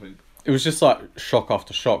Thrones, I think. It was just like shock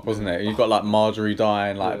after shock, wasn't it? You've got like Marjorie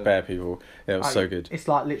dying, like Yeah. bare people. Yeah, it was so good. It's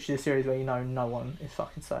like literally a series where you know no one is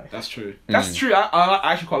fucking safe. That's true. That's true. I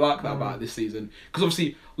actually quite like that about this season. Because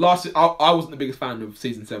obviously, I wasn't the biggest fan of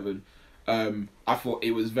season 7. I thought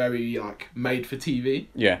it was very like made for TV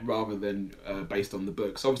Yeah. rather than based on the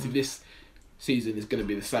books. Obviously, this season is going to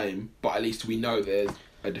be the same, but at least we know there's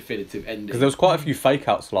a definitive ending. Because there was quite a few fake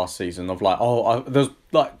outs last season of like, there's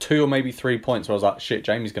like 2 or maybe 3 points where I was like, shit,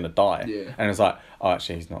 Jamie's going to die. Yeah. And it's like, oh,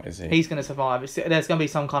 actually, he's not, is he? He's going to survive. There's going to be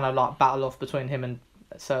some kind of like battle off between him and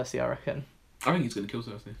Cersei, I reckon. I think he's going to kill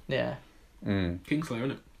Cersei. Yeah. Kingslayer,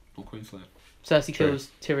 isn't it? Or Queenslayer. Cersei True. kills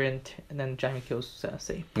Tyrion, and then Jamie kills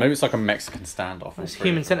Cersei. Maybe it's like a Mexican standoff. It's or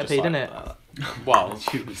human something, centipede, just innit? Wow.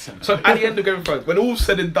 So at the end of Game of Thrones, when all's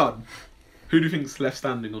said and done, who do you think's left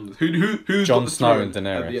standing on this? Who's Jon got the Snow throne and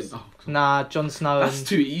Daenerys. at the end? Oh, Nah, Jon Snow that's and...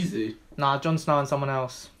 too easy. Nah, Jon Snow and someone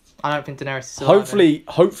else. I don't think Daenerys is surviving.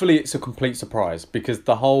 Hopefully it's a complete surprise because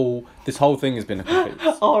this whole thing has been a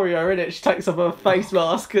complete. Arya, innit? She takes off her face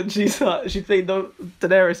mask and she's seen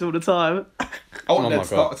Daenerys all the time. I want Oh Ned my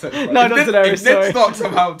Stark God. to take the throne. No, If not Ned- Daenerys, If Ned sorry. Stark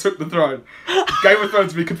somehow took the throne, Game of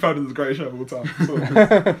Thrones would be confirmed as the greatest show of all time.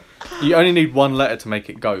 So, You only need one letter to make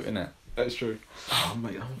it goat, innit? that's true. Oh,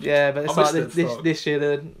 mate. Yeah, but it's I like missed Ned Stark. this year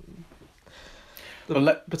the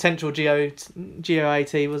Well, potential GOAT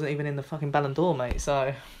wasn't even in the fucking Ballon d'Or, mate.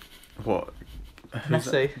 So What?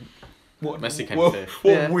 Messi. What, Messi came what, fifth.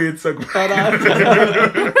 what Yeah. weird segue. I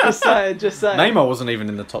know. just saying. Neymar wasn't even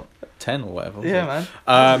in the top 10 or whatever. was Yeah, he? man.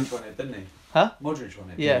 Modric won it, didn't he? Huh? Modric won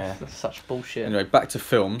it. Yeah, Yeah. that's such bullshit. Anyway, back to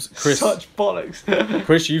films. Chris, Such bollocks.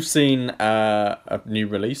 Chris, you've seen a new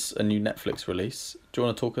Netflix release. Do you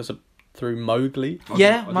want to talk us through Mowgli?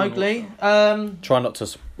 Yeah, I don't know Mowgli. Try not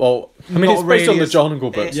to. Well, I mean, Not it's based on really, the it's-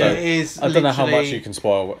 Jungle Book, it so is I don't know how much literally- you can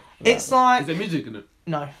spoil. It's Is like there music in it?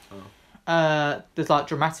 no. Oh. There's like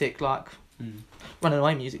dramatic like running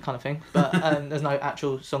away music kind of thing, but there's no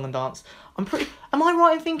actual song and dance. Am I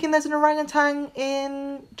right in thinking there's an orangutan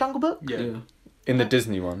in Jungle Book? Yeah. in the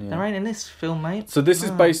Disney one. There Yeah. ain't in this film, mate. So this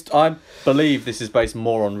is based. I believe this is based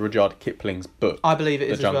more on Rudyard Kipling's book, I believe it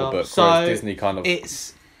The is as Jungle well. Book, So whereas Disney kind of.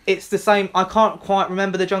 it's it's the same. I can't quite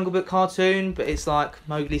remember the Jungle Book cartoon, but it's like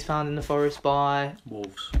Mowgli's found in the forest by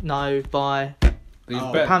Wolves. by These Oh.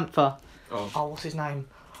 the bear. panther. Oh. Oh, what's his name?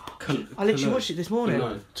 Kal- I literally Kal- watched it this morning.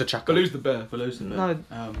 No. T'Chaka. Baloo's the bear. Baloo's the No. bit.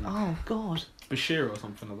 Oh God. Bashir or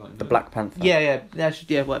something like that. The Black Panther. Yeah,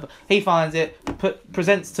 whatever. He finds it,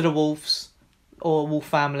 presents to the wolves or wolf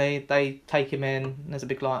family. They take him in. There's a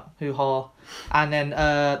big like hoo ha, and then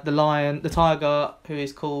the lion, the tiger, who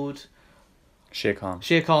is called Shere Khan.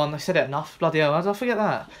 Shere Khan. I said it enough. Bloody hell, how did I forget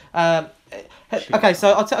that? Okay,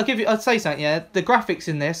 so I'd say something. Yeah, the graphics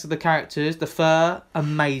in this, the characters, the fur,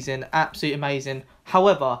 amazing, absolutely amazing.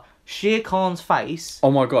 However, Shere Khan's face.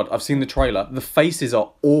 Oh my god, I've seen the trailer. The faces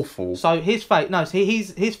are awful. So his face, no, so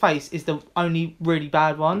his face is the only really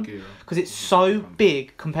bad one because it's so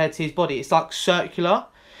big compared to his body. It's like circular,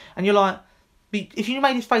 and you're like, if you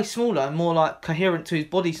made his face smaller and more like coherent to his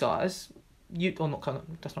body size, that's not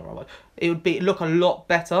the right word. It would look a lot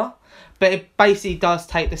better. But it basically does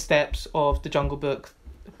take the steps of the Jungle Book,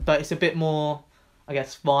 but it's a bit more, I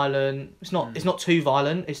guess, violent. It's not too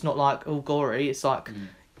violent. It's not like all gory. It's like.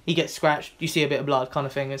 He gets scratched, you see a bit of blood, kind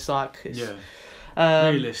of thing. It's like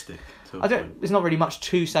realistic. There's not really much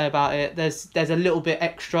to say about it. There's a little bit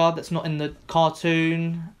extra that's not in the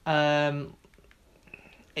cartoon.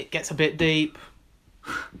 It gets a bit deep.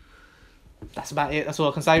 That's about it. That's all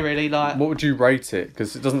I can say, really. Like, What would you rate it?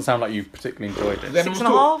 Because it doesn't sound like you've particularly enjoyed it. Then-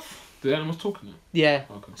 6.5. Do the animals talk in it? Yeah.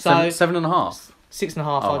 Okay. So 7.5. 6.5,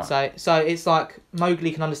 Oh, I'd right. say. So it's like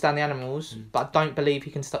Mowgli can understand the animals, but I don't believe he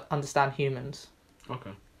can understand humans. Okay.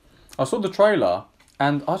 I saw the trailer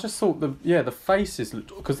and I just thought the faces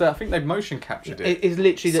because I think they've motion captured it. It's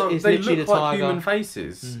literally So it's they literally look the like tiger. human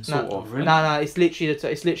faces, sort No, of. Really? no, it's literally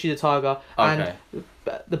the tiger. Okay. And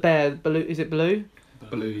the bear, Baloo, is it Baloo?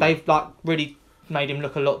 Baloo. They've like really made him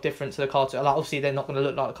look a lot different to the cartoon. Like obviously they're not going to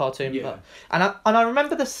look like the cartoon, Yeah. but and I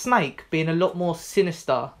remember the snake being a lot more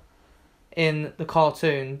sinister in the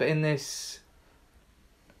cartoon, but in this,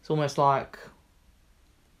 it's almost like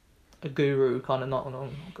a guru kind of not.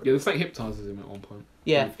 Yeah, the snake hypnotizes him at one point.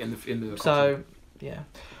 Yeah. In the So cartoon. yeah,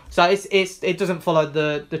 so it doesn't follow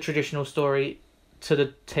the traditional story to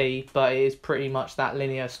the T, but it is pretty much that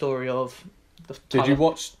linear story of. Did you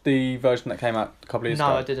watch the version that came out a couple of years ago?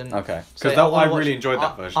 No, I didn't. Okay. So Because I I wanna really watch- enjoyed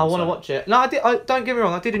that version. I want to so- watch it. No, I did. Don't get me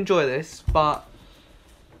wrong. I did enjoy this, but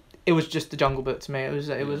it was just the Jungle Book to me. It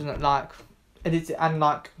wasn't like, and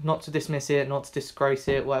like not to dismiss it, not to disgrace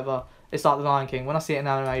it, whatever. It's like the Lion King. When I see it in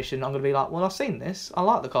animation, I'm gonna be like, well, I've seen this. I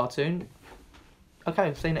like the cartoon. Okay,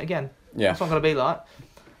 I've seen it again. Yeah. That's what I'm gonna be like.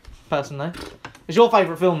 Personally, it's your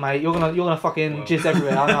favourite film, mate. You're gonna fucking Well. jizz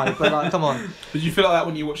everywhere. I know, but like, come on. Did you feel like that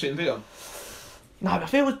when you watched it in theatre? No, I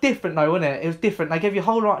feel it was different though, wasn't it? It was different. They gave you a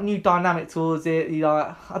whole lot new dynamic towards it. You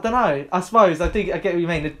like, I don't know. I suppose I get what you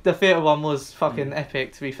mean. The theatre one was fucking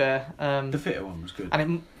epic, to be fair. The fitter one was good. And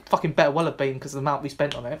it fucking better well have been because of the amount we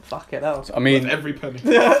spent on it. Fuck it, that was. I mean, Worth every penny.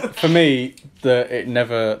 for me,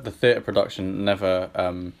 the theatre production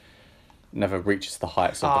never reaches the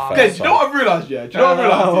heights of Ah. the Okay, first. do you know what I've realised? Yeah, do you know what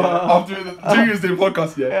I've realised? Yeah, after 2 years doing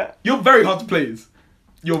podcasts, yeah, you're very hard to please.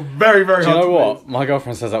 You're very, very Do you hard know to what? My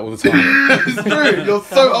girlfriend says that all the time. please. It's true. You're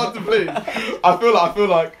so hard to please. I feel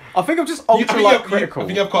like I think I'm just you ultra think like you critical. I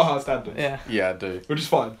think you have quite high standards. Yeah. Yeah, I do. Which is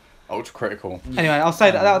fine. Ultra critical. Anyway, I'll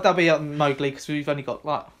say that'll be Mowgli because we've only got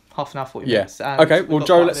like half an hour, 40 Yeah. minutes. and Okay. we've Well, got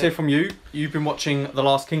Joe, quite a let's bit. hear from you. You've been watching The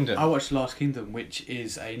Last Kingdom. I watched Last Kingdom, which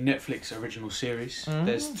is a Netflix original series. Mm.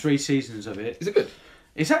 There's 3 seasons of it. Is it good?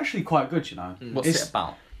 It's actually quite good, you know. What's it's, it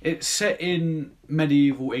about? It's set in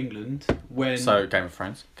medieval England when... So Game of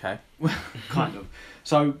Thrones. Okay. kind of.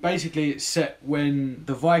 So basically it's set when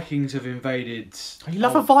the Vikings have invaded... You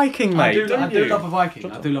love a Viking, mate. I don't do you? love a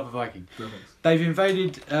Viking. I do love a Viking. They've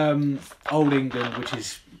invaded Old England, which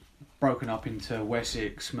is broken up into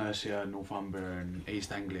Wessex, Mercia, Northumbria and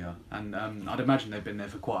East Anglia. And I'd imagine they've been there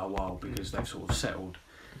for quite a while because they've sort of settled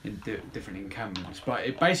in different encampments. But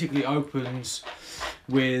it basically opens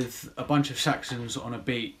with a bunch of Saxons on a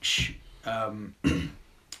beach.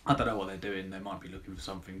 I don't know what they're doing. They might be looking for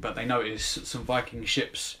something. But they notice some Viking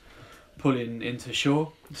ships pulling into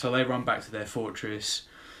shore. So they run back to their fortress.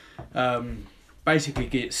 Basically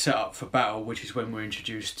get set up for battle, which is when we're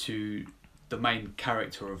introduced to the main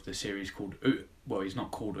character of the series called well, he's not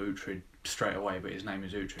called Uhtred straight away, but his name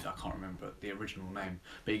is Uhtred. I can't remember the original name,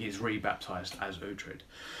 but he gets rebaptized as Uhtred.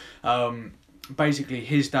 Basically,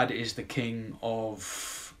 his dad is the king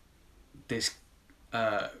of this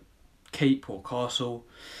keep or castle.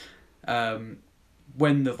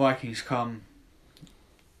 When the Vikings come,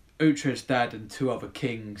 Uhtred's dad and 2 other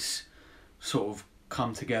kings sort of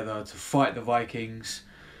come together to fight the Vikings.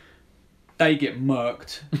 they get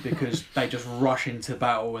murked because they just rush into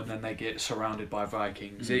battle and then they get surrounded by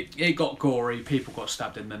Vikings. It got gory. People got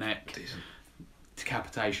stabbed in the neck. Decent.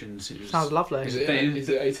 Decapitations. It was, Sounds lovely. Is it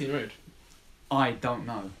 18 rated? I don't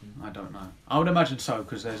know. I would imagine so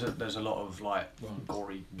because there's a lot of like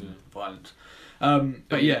gory violence.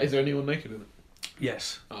 But yeah, is there anyone naked in it?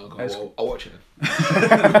 Yes. Oh, God, well, I'll watch it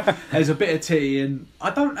then. There's a bit of titty and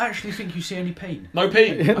I don't actually think you see any peen. No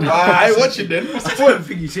peen. I ain't watching then. What's the I don't point?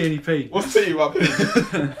 think you see any peen. What's the about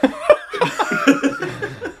peen?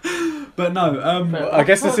 But no, I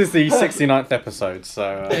guess this is the 69th episode,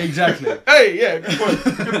 so... exactly. Hey, yeah, good point.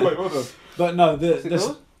 Good point. Well done. But no,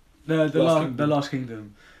 Last the Last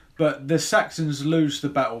Kingdom. But the Saxons lose the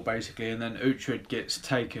battle basically, and then Uhtred gets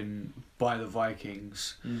taken by the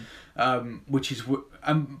Vikings, which is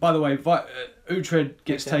and by the way, Uhtred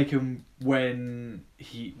gets taken when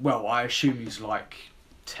I assume he's like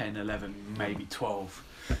 10, 11, maybe 12,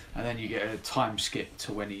 and then you get a time skip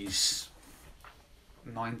to when he's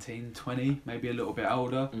 19, 20, maybe a little bit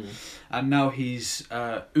older, and now he's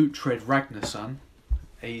Uhtred Ragnarson.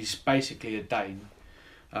 He's basically a Dane.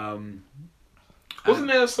 Wasn't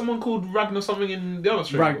there someone called Ragnar something in the other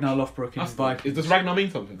stream? Ragnar Lothbrok in Vikings. Does Ragnar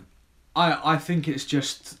mean something? I think it's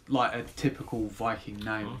just like a typical Viking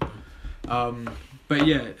name. But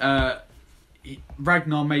yeah,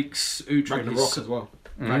 Ragnar makes Uhtred Ragnarok as well.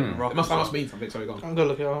 Ragnarok. That must mean something. Sorry, go on. I'm gonna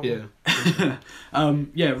look it up. Yeah.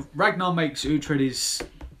 Yeah, Ragnar makes Uhtred his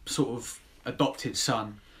sort of adopted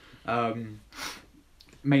son.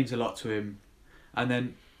 Means a lot to him. And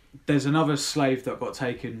then there's another slave that got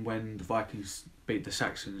taken when the Vikings beat the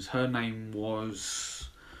Saxons. Her name was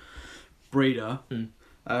Breda. And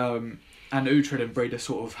Uhtred and Breda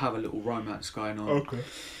sort of have a little romance going on. Okay.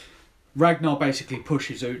 Ragnar basically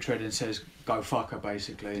pushes Uhtred and says, go fuck her,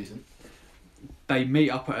 basically. Decent. They meet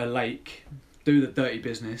up at a lake, do the dirty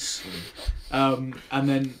business, and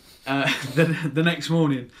then the next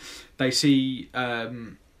morning they see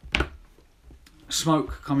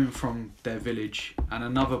smoke coming from their village, and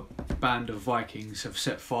another band of Vikings have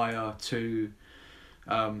set fire to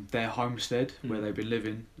their homestead where they've been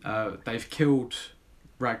living. They've killed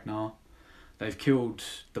Ragnar, they've killed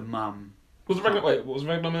the mum. Was Ragnar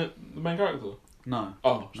the main character? No.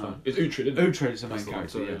 Oh, no. It's Uhtred, isn't it? Uhtred is the main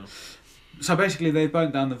character, yeah. So basically they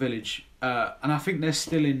burnt down the village, and I think they're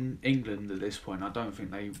still in England at this point. I don't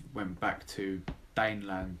think they went back to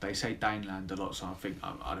Daneland. They say Daneland a lot, so I think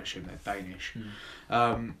I'd assume they're Danish.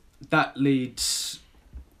 That leads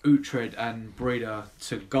Uhtred and Breda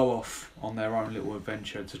to go off on their own little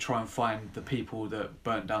adventure to try and find the people that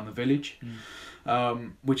burnt down the village,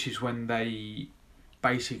 which is when they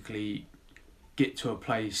basically get to a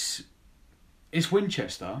place. It's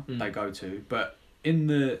Winchester they go to, but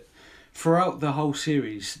throughout the whole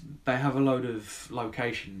series they have a load of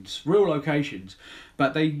locations, real locations,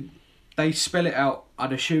 but they spell it out,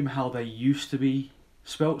 I'd assume, how they used to be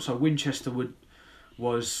spelt. So Winchester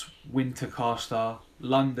was Wintercaster,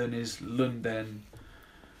 London is Lunden,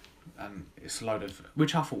 and it's a load of,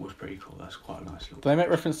 which I thought was pretty cool. That's quite a nice little. Do they make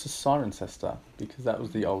reference to Cirencester? Because that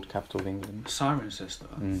was the old capital of England. Cirencester?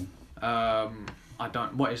 I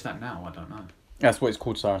don't, what is that now? I don't know. That's what it's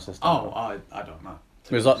called, Cirencester. Oh, I don't know.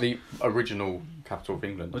 It was like the original capital of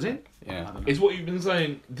England. Was it? Yeah. I don't know. Is what you've been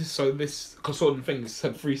saying, this Consorting thing's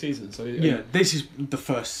had 3 seasons, so... Yeah, this is the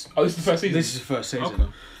first... Oh, this is the first season? This is the first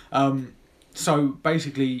season. Okay. So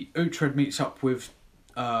basically, Uhtred meets up with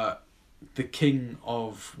the King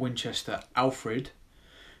of Winchester, Alfred,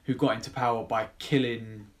 who got into power by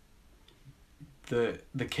killing the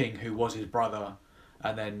king who was his brother,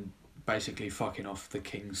 and then basically fucking off the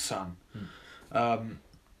king's son.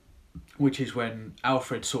 Which is when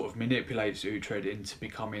Alfred sort of manipulates Uhtred into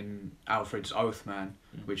becoming Alfred's Oathman,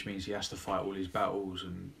 which means he has to fight all his battles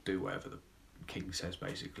and do whatever the king says,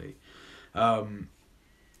 basically. And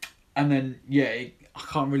then, I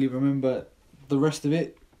can't really remember the rest of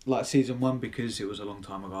it, like season 1, because it was a long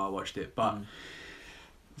time ago I watched it. But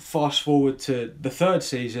fast forward to the 3rd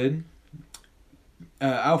season,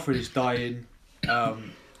 Alfred is dying,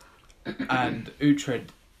 and Uhtred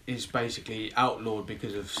is basically outlawed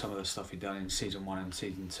because of some of the stuff he'd done in season 1 and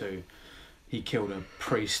season 2. He killed a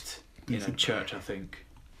priest in a church, I think,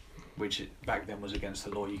 which back then was against the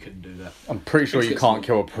law. You couldn't do that. I'm pretty sure you can't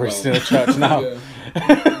kill a priest in a church now.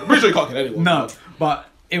 I'm pretty sure you can't kill anyone. No, but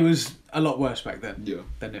it was a lot worse back then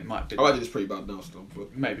than it might be. I imagine it's pretty bad now still.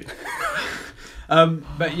 But... Maybe.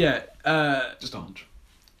 But yeah. Just a hunch.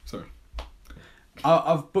 Sorry.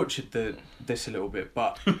 I've butchered this a little bit,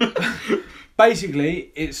 but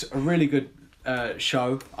basically it's a really good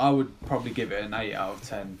show. I would probably give it an 8 out of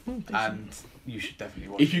 10, and you should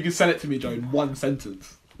definitely watch it. If you could sell it to me, Joe, in one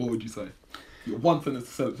sentence, what would you say? Your one sentence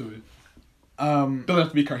to sell it to me. Um, Doesn't have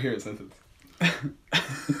to be a coherent sentence.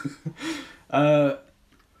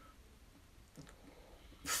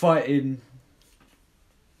 Fighting.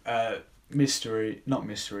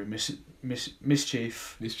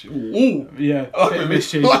 Mischief. Mischief. Ooh. Yeah, I like bit a of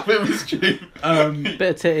mischief. mischief. I like a bit of mischief. Bit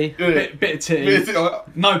of titty. Bit of titty. Bit of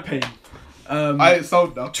titty. No peen. I ain't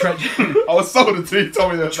sold now. Tre- I was sold until you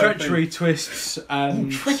told me that. treachery, twists,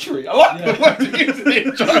 and Treachery. I like the word you used in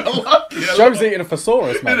it, Joe. I like it. Joe's eating a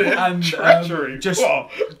thesaurus, man. and Treachery. just Whoa.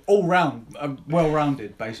 all round,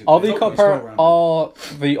 well-rounded, basically. Are the It's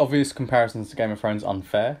well-rounded. obvious comparisons to Game of Thrones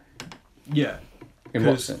unfair? Yeah, In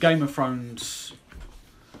what because sense? Game of Thrones.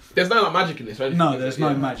 There's no like magic in this, right? No, there's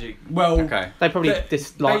no magic. Well, Okay. They probably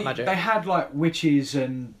dislike they, magic. They had like witches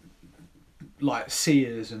and like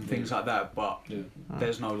seers and things like that, but Yeah.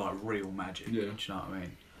 there's no like real magic. Yeah. Do you know what I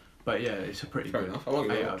mean? But yeah, it's a pretty Fair good enough. I won't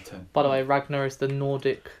give it 8 a out watch. of 10. By the way, Ragnar is the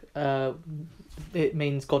Nordic. It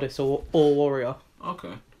means goddess or warrior.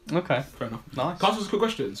 Okay, Okay. fair enough. Nice. Can I ask a quick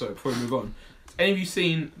question? So before we move on, has any of you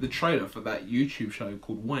seen the trailer for that YouTube show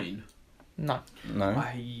called Wayne? No. No.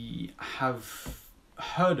 I have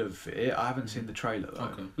heard of it. I haven't seen the trailer though.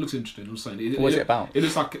 Okay, looks interesting. I'm just saying. What's it about? It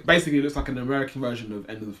looks like basically it looks like an American version of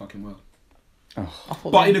End of the Fucking World, I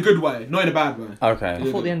thought, but in a good way, not in a bad way. Okay.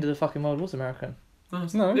 I thought the end of the fucking world was American. No.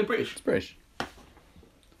 They're British. It's British.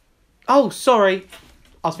 Oh, sorry.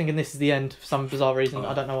 I was thinking this is the end for some bizarre reason. Oh.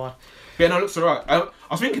 I don't know why. But yeah, no, it looks alright. I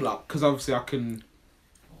was thinking like because obviously I can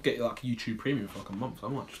get like YouTube Premium for like a month. I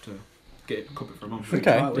might just get a copy for a month.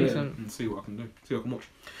 Okay. Right, yeah. Decent. And see what I can do. See what I can watch.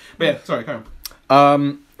 But yeah, sorry, carry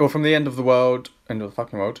on. Well, from the end of the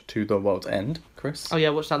fucking world, to the world's end, Chris. Oh yeah,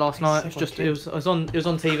 I watched that last night. so It was on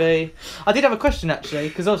TV. I did have a question actually,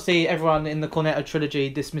 because obviously everyone in the Cornetto trilogy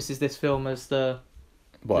dismisses this film as the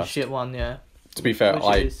Worst. shit one. Yeah. To be fair,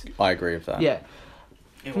 Which I agree with that. Yeah.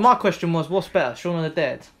 My question was, what's better, Shaun of the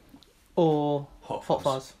Dead or Hot Hot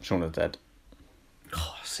Fuzz. Fuzz? Shaun of the Dead.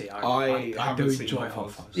 Oh, see, I I haven't do seen enjoy Hot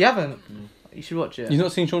Hot Fuzz. Fuzz. You haven't? You should watch it. You've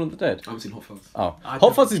not seen Shaun of the Dead? I haven't seen Hot Fuzz. Oh, I Hot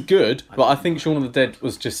don't- Fuzz is good, I but I don't- think Shaun of the Dead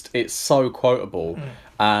was it's so quotable,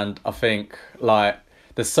 and I think like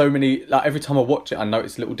there's so many like every time I watch it, I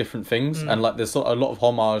notice little different things, and like there's a lot of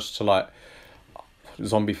homage to like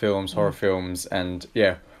zombie films, horror films, and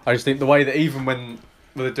yeah, I just think the way that even when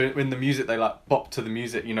they're doing when the music they like bop to the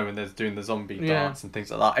music, you know, when they're doing the zombie Yeah. dance and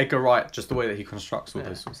things like that. Edgar Wright, just the way that he constructs all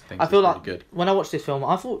those sorts of things. I feel is like really good. when I watched this film,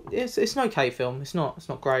 I thought it's an okay film. It's not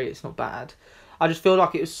great. It's not bad. I just feel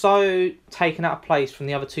like it was so taken out of place from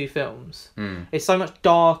the other two films. It's so much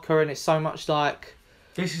darker and it's so much like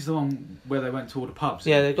This is the one where they went to all the pubs.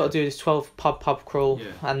 yeah, they've got to do this 12 pub crawl, Yeah.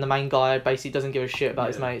 and the main guy basically doesn't give a shit about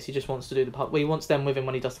his Yeah. mates. He just wants to do the pub. Well, he wants them with him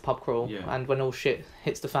when he does the pub crawl, Yeah. and when all shit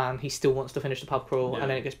hits the fan, he still wants to finish the pub crawl, Yeah.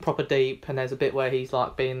 and then it gets proper deep. And there's a bit where he's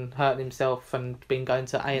like been hurting himself and been going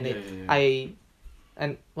to A&E,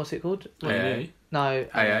 and what's it called? AA? No,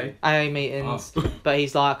 AA? AA meetings. But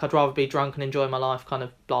he's like, I'd rather be drunk and enjoy my life, kind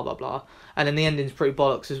of blah blah blah. And then the ending's pretty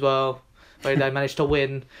bollocks as well, where they managed to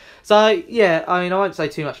win. So yeah, I mean, I won't say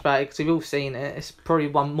too much about it because we've all seen it. It's probably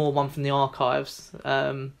one from the archives.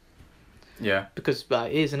 Yeah. Because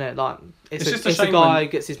isn't it like it's just a a shame guy when-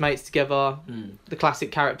 gets his mates together, the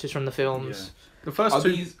classic characters from the films. The first Are two.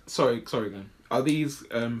 these sorry again? Are these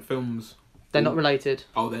films? They're not related,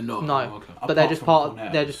 Oh, they're not. No. Oh, okay. but they're Apart just from part.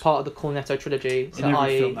 Cornettos. They're just part of the Cornetto trilogy. In So, every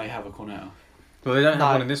i.e., film they have a Cornetto. Well, they don't No,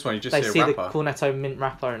 have one in this one. You just they see see a the rapper, Cornetto mint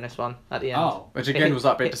rapper in this one at the end. Oh, which again was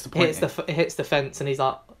like a bit disappointing. It hits the fence and he's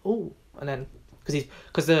like, ooh, and then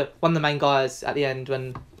because one of the main guys at the end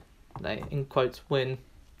when they in quotes win,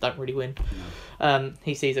 don't really win.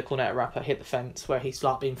 He sees a Cornetto rapper hit the fence where he's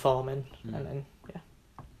like been farming, and then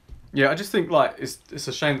Yeah, I just think like it's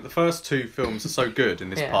a shame that the first two films are so good in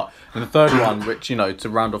this Yeah. part, and the third one, which you know to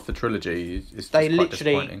round off the trilogy, is just they quite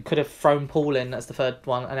literally disappointing. could have thrown Paul in as the third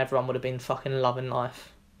one, and everyone would have been fucking loving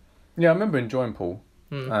life. Yeah, I remember enjoying Paul.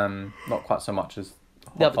 Not quite so much as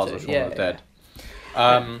The Hot other Fuzz two, or Shaun yeah, of the Dead.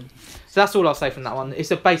 So that's all I'll say from that one. It's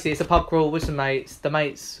basically a pub crawl with some mates. The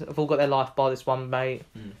mates have all got their life by this one mate.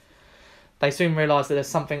 They soon realise that there's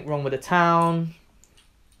something wrong with the town.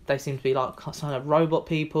 They seem to be like kind of robot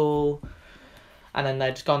people, and then they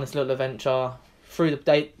just go on this little adventure through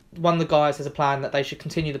one of the guys has a plan that they should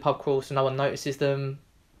continue the pub crawl so no one notices them.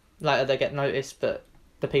 Later they get noticed, but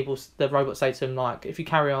the robots say to them like, if you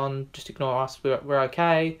carry on, just ignore us, we're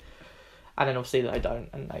okay. And then obviously they don't,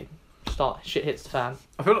 and they shit hits the fan.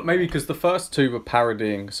 I feel like maybe because the first two were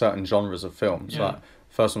parodying certain genres of films. Yeah. Like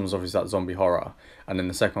first one was obviously that zombie horror, and then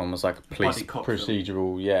the second one was like a police buddy cop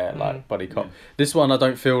procedural, like buddy cop. Yeah. This one I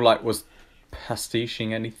don't feel like was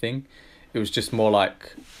pastiching anything. It was just more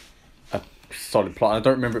like solid plot. I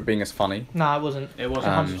don't remember it being as funny, No, it wasn't. It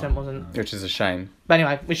wasn't. 100% wasn't. which is a shame. But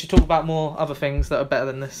anyway, we should talk about more other things that are better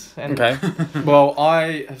than this. And Okay. Well,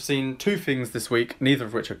 I have seen 2 things this week, neither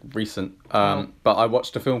of which are recent. But I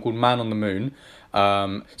watched a film called Man on the Moon.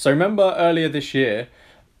 So remember earlier this year,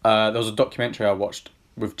 there was a documentary I watched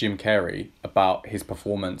with Jim Carrey about his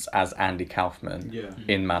performance as Andy Kaufman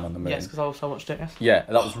in Man on the Moon. Yes, because I also watched it. Yes. Yeah,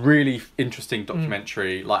 that was really interesting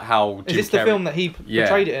documentary. Like how Is Jim this the Carrey- film that he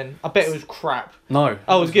portrayed it in? I bet it was crap. No.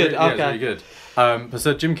 Oh, it was good. Really, yeah, it was Okay. really good. But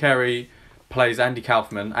so Jim Carrey plays Andy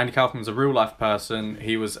Kaufman. Andy Kaufman's a real life person.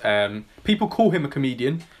 He was people call him a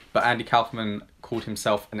comedian, but Andy Kaufman called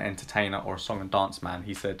himself an entertainer or a song and dance man.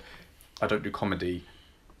 He said, "I don't do comedy,"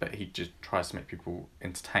 but he just tries to make people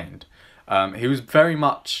entertained. He was very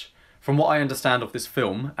much, from what I understand of this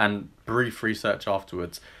film and brief research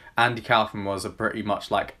afterwards, Andy Kaufman was a pretty much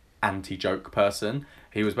like anti-joke person.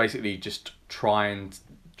 He was basically just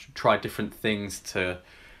try different things to,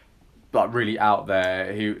 like, really out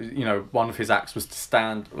there. He, you know, one of his acts was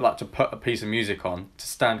to put a piece of music on, to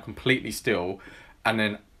stand completely still, and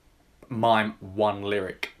then mime one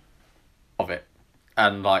lyric of it,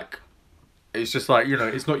 and like, it's just like, you know,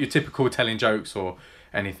 it's not your typical telling jokes or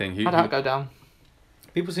anything. How'd that go down?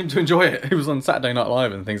 People seem to enjoy it. He was on Saturday Night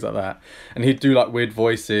Live and things like that, and he'd do like weird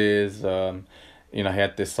voices. You know, he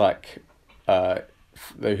had this like,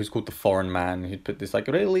 who's called the Foreign Man. He'd put this like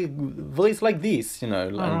really voice like this, you know,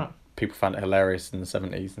 and right. people found it hilarious in the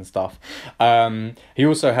 70s and stuff. He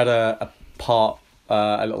also had a part,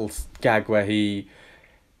 a little gag where he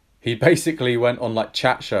basically went on like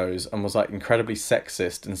chat shows and was like incredibly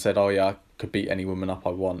sexist and said, "Oh yeah, I could beat any woman up I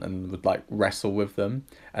want," and would like wrestle with them,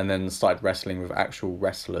 and then started wrestling with actual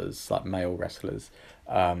wrestlers, like male wrestlers.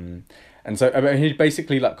 And so I mean, he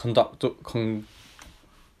basically like concoct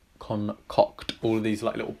all of these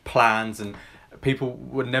like little plans, and people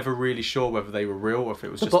were never really sure whether they were real or if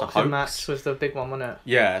it was The just a boxing hoax. match was the big one, wasn't it?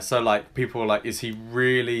 Yeah, so like people were like, is he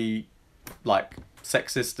really like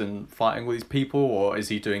sexist and fighting with these people, or is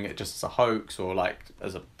he doing it just as a hoax or like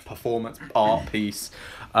as a performance art piece?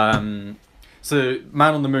 So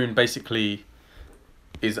Man on the Moon basically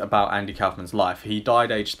is about Andy Kaufman's life. He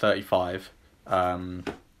died aged 35, so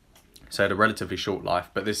he had a relatively short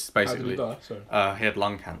life, but this basically How did he die? Sorry. he had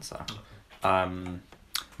lung cancer,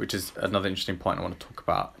 which is another interesting point I want to talk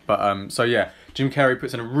about. But so yeah, Jim Carrey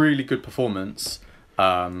puts in a really good performance.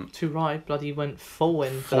 Too right, bloody went full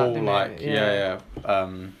in for that, Full didn't like he? yeah.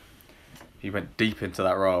 He went deep into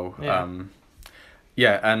that role.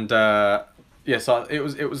 Yeah. So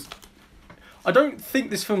it was. I don't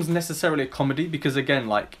think this film's necessarily a comedy because, again,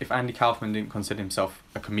 like, if Andy Kaufman didn't consider himself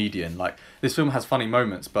a comedian, like, this film has funny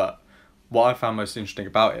moments, but what I found most interesting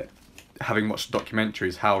about it, having watched the documentary,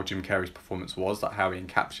 is how Jim Carrey's performance was, like how he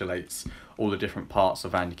encapsulates all the different parts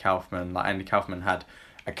of Andy Kaufman. Like, Andy Kaufman had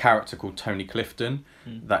a character called Tony Clifton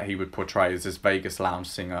that he would portray as this Vegas lounge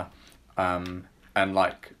singer, and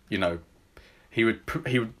like, you know, he would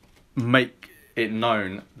make it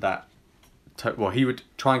known that he would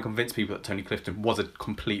try and convince people that Tony Clifton was a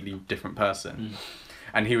completely different person.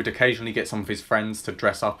 And he would occasionally get some of his friends to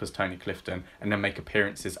dress up as Tony Clifton and then make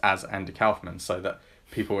appearances as Andy Kaufman, so that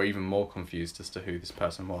people were even more confused as to who this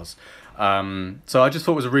person was. So I just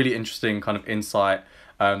thought it was a really interesting kind of insight.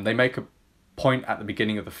 They make a point at the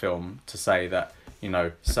beginning of the film to say that, you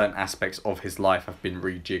know, certain aspects of his life have been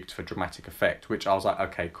rejigged for dramatic effect, which I was like,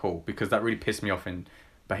 okay, cool, because that really pissed me off in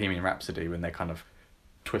Bohemian Rhapsody when they're kind of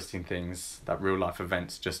twisting things, that real life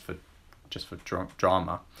events just for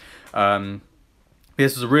drama.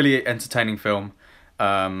 This was a really entertaining film,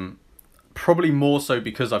 probably more so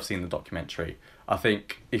because I've seen the documentary. I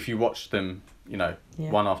think if you watch them, you know,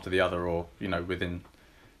 one after the other, or, you know, within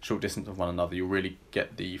short distance of one another, you'll really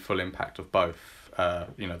get the full impact of both,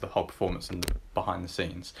 you know, the whole performance and the behind the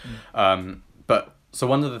scenes. But so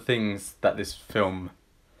one of the things that this film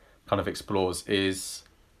kind of explores is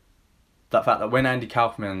that fact that when Andy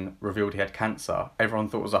Kaufman revealed he had cancer, everyone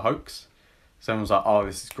thought it was a hoax. Someone was like, "Oh,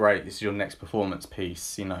 this is great. This is your next performance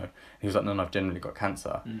piece," you know. And he was like, "No, I've genuinely got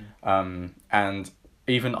cancer." And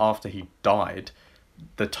even after he died,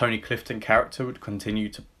 the Tony Clifton character would continue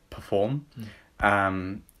to perform.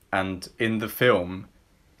 And in the film,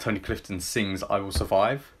 Tony Clifton sings "I Will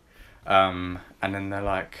Survive." And then they're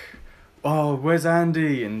like, "Oh, where's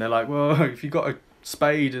Andy?" And they're like, "Well, if you got a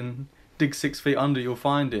spade and dig 6 feet under, you'll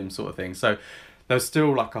find him," sort of thing. So there's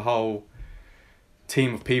still like a whole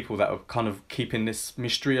team of people that are kind of keeping this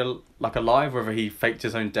mystery like alive, whether he faked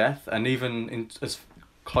his own death. And even in as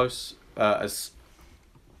close as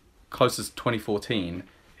 2014,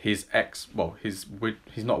 his ex, well, he's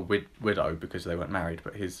not a widow because they weren't married,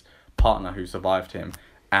 but his partner who survived him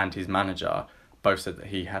and his manager both said that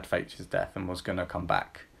he had faked his death and was going to come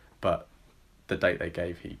back, but the date they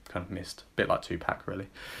gave he kind of missed, a bit like Tupac really.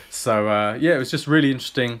 So yeah, it was just really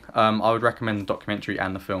interesting. I would recommend the documentary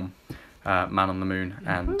and the film, Man on the Moon,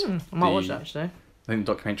 and I might watch that actually. I think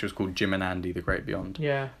the documentary was called Jim and Andy, The Great Beyond.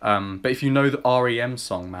 Yeah. But if you know the REM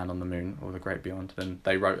song Man on the Moon or The Great Beyond, then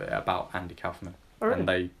they wrote it about Andy Kaufman. Oh, really? And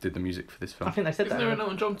they did the music for this film. I think they said Isn't that. there an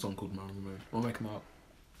Elton John song called Man on the Moon? I'll make him up.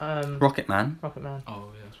 Rocket Man. Rocket Man.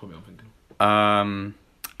 Oh yeah, that's probably what I'm thinking.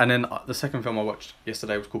 And then the second film I watched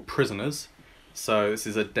yesterday was called Prisoners. So this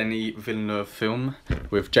is a Denis Villeneuve film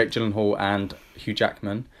with Jake Gyllenhaal and Hugh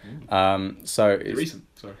Jackman. So it's Recent,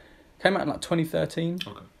 sorry. Came out in like 2013.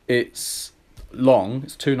 Okay. It's long.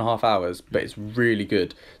 It's 2.5 hours, but it's really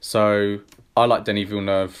good. So I like Denis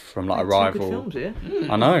Villeneuve from like Arrival. Two good films,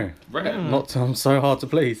 yeah. I know. Rare. I'm so hard to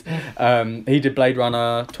please. He did Blade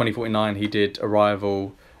Runner 2049. He did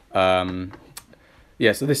Arrival.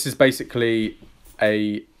 Yeah, so this is basically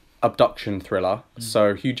a abduction thriller.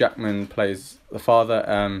 So Hugh Jackman plays the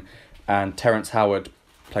father, and Terrence Howard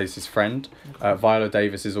plays his friend. Viola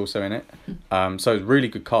Davis is also in it. So it's a really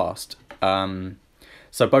good cast.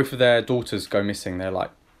 So both of their daughters go missing. They're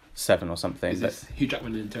like 7 or something. Is this Hugh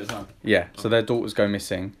Jackman and Terrence Howard? Yeah, so their daughters go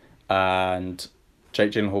missing, and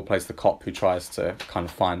Jake Gyllenhaal plays the cop who tries to kind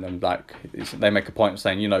of find them. Like, they make a point of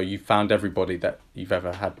saying, you know, you found everybody that you've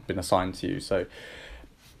ever had been assigned to you. So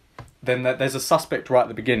then there's a suspect right at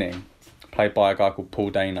the beginning, played by a guy called Paul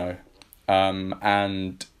Dano,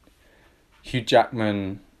 and Hugh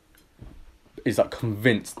Jackman is like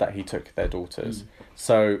convinced that he took their daughters.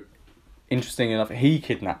 So interesting enough, he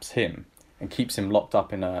kidnaps him and keeps him locked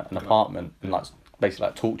up in an apartment and like basically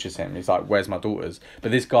like tortures him. He's like, "Where's my daughters?"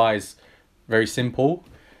 But this guy's very simple.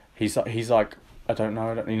 He's like, I don't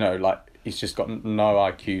know, you know, like he's just got no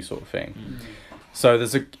IQ sort of thing. So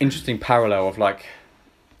there's an interesting parallel of like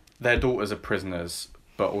their daughters are prisoners,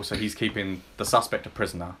 but also he's keeping the suspect a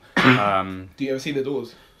prisoner. Do you ever see the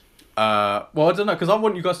doors? Well, I don't know, because I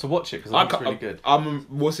want you guys to watch it because it's really good.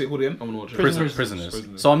 What's it called again? I'm gonna watch it.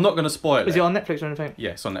 Prisoners. So I'm not going to spoil it. Is it on Netflix or anything?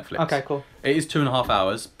 Yeah, it's on Netflix. Okay, cool. It is 2.5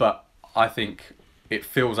 hours, but I think it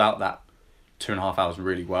fills out that 2.5 hours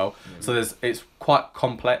really well. So it's quite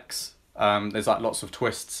complex. There's like lots of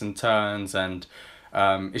twists and turns, and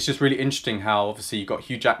it's just really interesting how obviously you got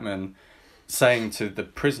Hugh Jackman saying to the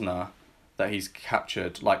prisoner that he's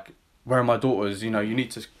captured, like, "Where are my daughters? You know, you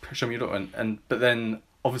need to show me your daughter." And but then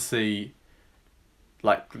obviously,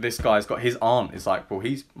 like, this guy's got his aunt is like, "Well,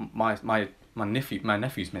 he's my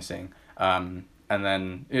nephew's missing." And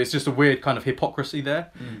then it's just a weird kind of hypocrisy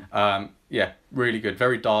there. Yeah, really good,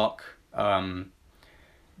 very dark.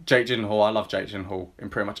 Jake Gyllenhaal, I love Jake Gyllenhaal in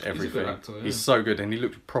pretty much everything. He's a good actor, yeah. He's so good, and he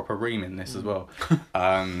looked proper ream in this as well.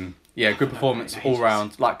 Yeah, good performance all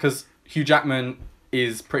round. Like, because Hugh Jackman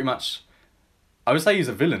is pretty much, I would say he's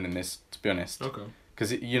a villain in this, to be honest. Okay.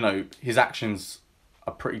 Because, you know, his actions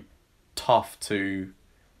are pretty tough to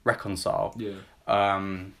reconcile. Yeah.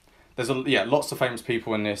 There's lots of famous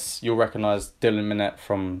people in this. You'll recognise Dylan Minnette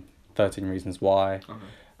from 13 Reasons Why.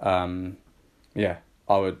 Okay. Yeah,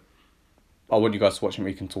 I want you guys to watch it.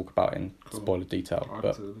 We can talk about it in spoiler detail. I'll add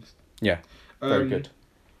But to the list. yeah, very good.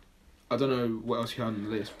 I don't know what else you had on the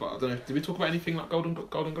list, but I don't know. Did we talk about anything like Golden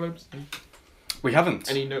Globes? We haven't.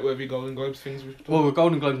 Any noteworthy Golden Globes things we've talked Well, the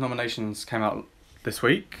Golden Globes nominations came out this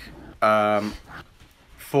week. I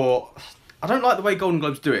don't like the way Golden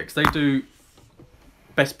Globes do it, because they do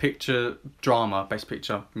Best Picture Drama, Best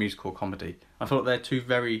Picture Musical, Comedy. I thought they're two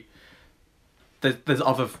very... There's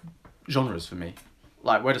other genres for me.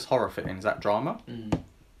 Like, where does horror fit in? Is that drama?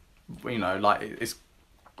 You know, like, it's...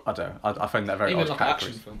 I don't know. I find that very Even odd like an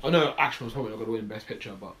action categories. film. I know action was probably not going to win Best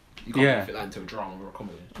Picture, but you can't really fit that into a drama or a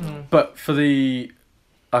comedy. But for the...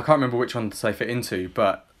 I can't remember which one to say fit into,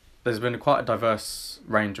 but there's been quite a diverse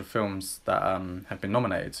range of films that have been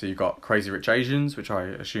nominated. So you've got Crazy Rich Asians, which I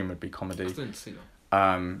assume would be comedy. I didn't see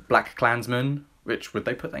that. Black Klansman, which would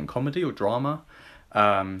they put that in comedy or drama?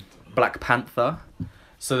 Black Panther.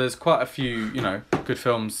 So there's quite a few, you know, good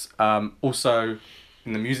films. Also,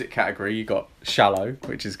 in the music category, you got Shallow,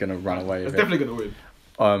 which is going to run away with It's definitely going to win.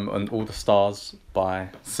 And All the Stars by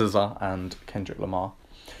SZA and Kendrick Lamar.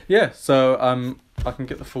 Yeah, so I can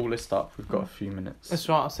get the full list up. We've got a few minutes. That's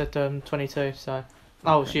right, I said 22, so...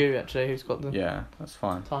 Oh, it's you, actually, who's got the Yeah, that's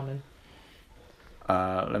fine. timing.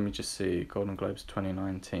 Let me just see. Golden Globes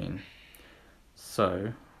 2019.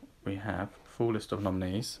 So, we have full list of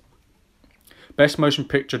nominees. Best Motion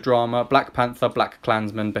Picture Drama: Black Panther, Black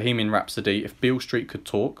Klansman, Bohemian Rhapsody, If Beale Street Could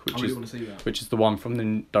Talk, I really want to see that. which is the one from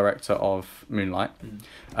the director of Moonlight,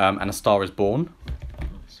 and A Star Is Born.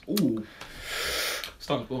 Ooh.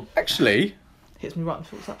 Star is Born. Actually, hits me right in the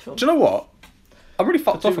feels, that film. Do you know what? I'm really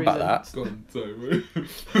fucked For off two about that Go on,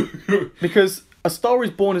 sorry. because A Star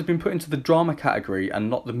Is Born has been put into the drama category and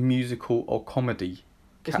not the musical or comedy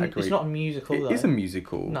category. It's not a musical, though. It is a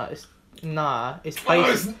musical. No, it's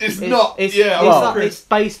based. Oh, it's not. It's, Yeah, it's, well, like- Chris. it's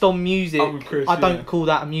based on music. I'm with Chris, I don't yeah. call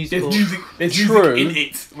that a musical. There's True. music in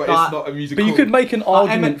it, but Like- it's not a musical. But you could make an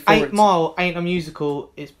argument for 8 it. Mile ain't a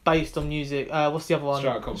musical. It's based on music. What's the other one?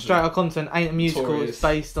 Straight Outta Compton ain't a musical. Notorious. It's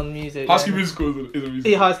based on music. High School Musical is a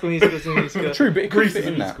musical. Yeah, High School Musical is a musical. True, but it could Grease fit is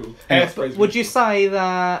a in that. musical. Yeah. Hairspray's a Would you musical. say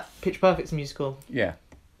that Pitch Perfect's a musical? Yeah.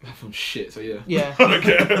 That film's shit, so yeah. Yeah.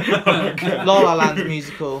 Okay. La La Land's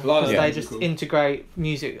musical. La La Because Land's they just musical. integrate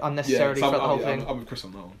music unnecessarily so throughout the whole thing. I'm with Chris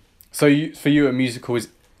on that one. So for you, a musical is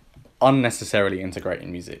unnecessarily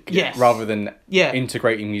integrating music. Yes. Rather than Yeah.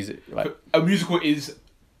 integrating music, like A musical is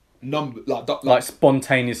like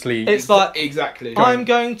spontaneously. It's like, exactly. I'm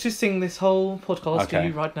going to sing this whole podcast to Okay.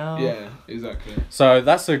 you right now. Yeah, exactly. So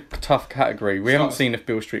that's a tough category. We haven't Star- seen If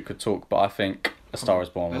Beale Street Could Talk, but I think A Star Is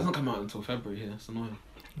That Born. doesn't come out until February here. It's annoying.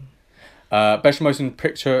 Best Motion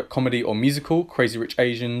Picture, Comedy or Musical, Crazy Rich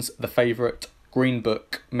Asians, The Favourite, Green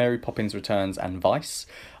Book, Mary Poppins Returns and Vice.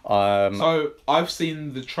 So I've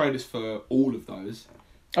seen the trailers for all of those.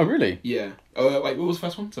 Oh, really? Yeah. Wait, what was the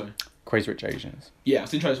first one? Sorry. Crazy Rich Asians. Yeah, I've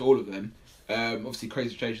seen trailers for all of them. Obviously,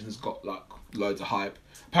 Crazy Rich Asians has got like loads of hype.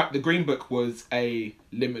 The Green Book was a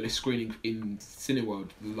limitless screening in Cineworld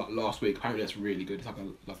last week. Apparently, that's really good. It's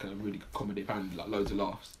like a really good comedy. Apparently, like loads of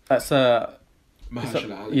laughs. That's a...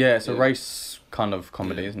 Mahershala Ali. Yeah, it's a race kind of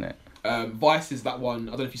comedy, Yeah. isn't it? Vice is that one.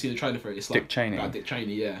 I don't know if you've seen the trailer for it. It's like Dick Cheney. about Dick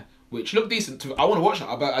Cheney, yeah. Which looked decent. I want to watch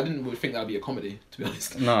that. But I didn't think that'd be a comedy, to be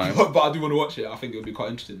honest. No. but I do want to watch it. I think it would be quite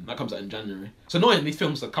interesting. That comes out in January. So annoying. These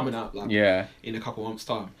films are coming out like Yeah, in a couple of months'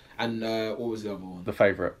 time. And what was the other one? The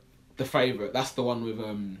Favourite. The Favourite. That's the one with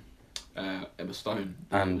Emma Stone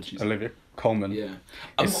And which is- Olivia Colman. Yeah.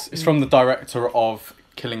 It's from the director of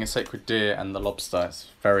Killing a Sacred Deer and The Lobster. It's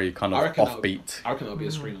very kind I of reckon offbeat. I reckon that'll be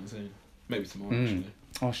a screening soon. Maybe tomorrow. Actually.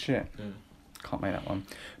 Oh, shit. Yeah. Can't make that one.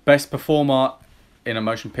 Best Performer in a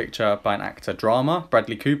Motion Picture by an Actor Drama,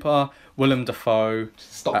 Bradley Cooper, Willem Dafoe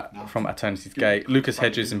Stop now. from Eternity's Gate, Lucas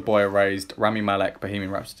Hedges in Boy Erased, Rami Malek,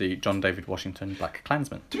 Bohemian Rhapsody, John David Washington, Black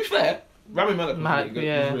Klansman. To be fair, Rami Malek was Malek, really good.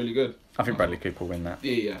 yeah. Was really good. I think Bradley Cooper will win that.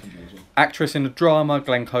 Yeah, I think he as well. Actress in a Drama,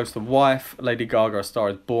 Glenn Close, The Wife, Lady Gaga, A Star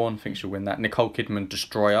Is Born, I think she'll win that. Nicole Kidman,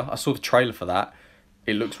 Destroyer. I saw the trailer for that.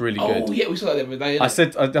 It looks really good. Oh yeah, we saw that the other day. I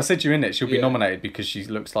said you in it. She'll be Yeah. nominated because she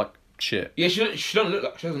looks like shit. Yeah, she doesn't look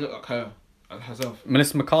like her herself.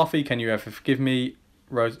 Melissa McCarthy, Can You Ever Forgive Me?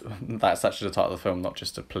 That's actually the title of the film, not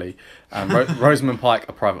just a plea. Rosamund Pike,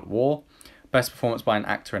 A Private War. Best performance by an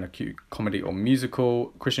actor in a cute comedy or musical.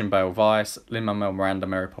 Christian Bale, Vice. Lin-Manuel Miranda,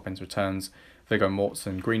 Mary Poppins Returns. Viggo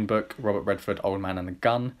Mortensen, Green Book. Robert Redford, Old Man and the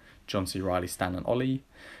Gun. John C. Reilly, Stan and Ollie.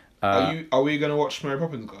 Are we gonna watch Mary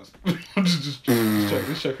Poppins, guys? just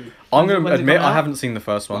checking. I'm going to When's it admit coming I out? haven't seen the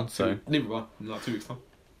first one, so Neither have I. In like 2 weeks time.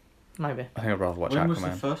 Maybe. I think I'd rather watch When was the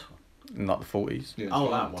Aquaman. first one? In like the 40s. Yeah, Oh,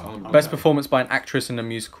 it's that fine. one. Time. Best Okay. performance by an actress in a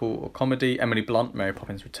musical or comedy. Emily Blunt, Mary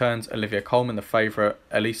Poppins Returns. Olivia Colman, The Favourite.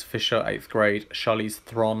 Elise Fisher, 8th Grade. Charlize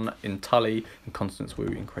Theron in Tully. And Constance Wu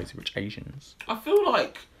in Crazy Rich Asians. I feel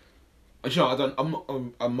like, you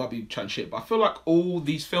know, I might be chatting shit, but I feel like all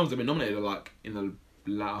these films that have been nominated are like in the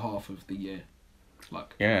latter half of the year.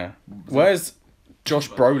 Like, Yeah. Where's Josh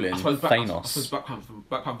Brolin, I suppose Thanos?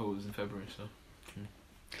 Black Panther was in February, so.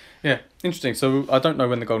 Yeah, interesting. So I don't know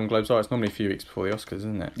when the Golden Globes are. It's normally a few weeks before the Oscars,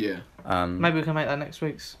 isn't it? Yeah. Maybe we can make that next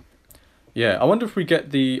week's. Yeah, I wonder if we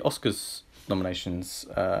get the Oscars nominations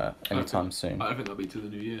anytime soon. I don't think that'll be till the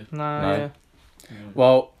new year. No. No. Yeah.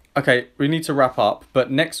 Well, okay, we need to wrap up,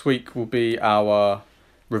 but next week will be our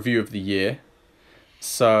review of the year.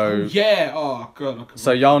 So Yeah. Oh god.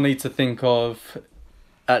 so y'all need to think of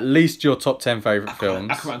at least your top 10 favourite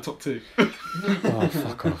films. Aquaman top 2. Oh,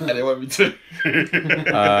 fuck off. And it won't be 2.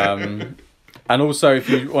 And also, if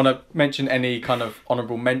you want to mention any kind of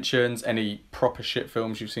honourable mentions, any proper shit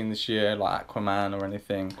films you've seen this year, like Aquaman or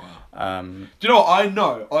anything. Do you know what?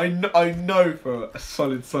 I know for a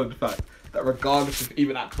solid fact that regardless if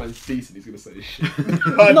even Aquaman's decent, he's going to say shit.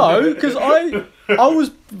 No, because I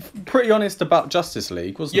was pretty honest about Justice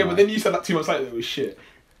League, wasn't I? Yeah, but then you said that 2 months later that it was shit.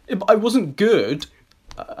 I wasn't good.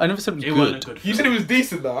 I never said it was It good. wasn't a good You said it was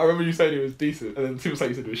decent though. I remember you saying it was decent, and then 2 months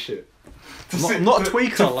later you said it was shit. Not a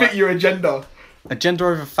tweaker, To like- fit your agenda. Agenda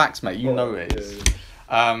over facts, mate. You Oh, know it yeah,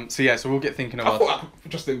 is. yeah. So we'll get thinking I about. thought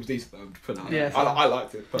Just it was decent though for now. Yeah, I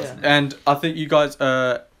liked it personally. And I think you guys,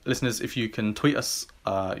 listeners, if you can tweet us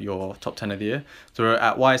your top 10 of the year. So we're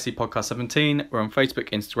at YSC Podcast 17. We're on Facebook,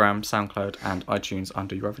 Instagram, SoundCloud, and iTunes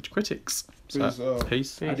under Your Average Critics. So, Peace out.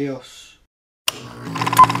 peace. Adios. Bye.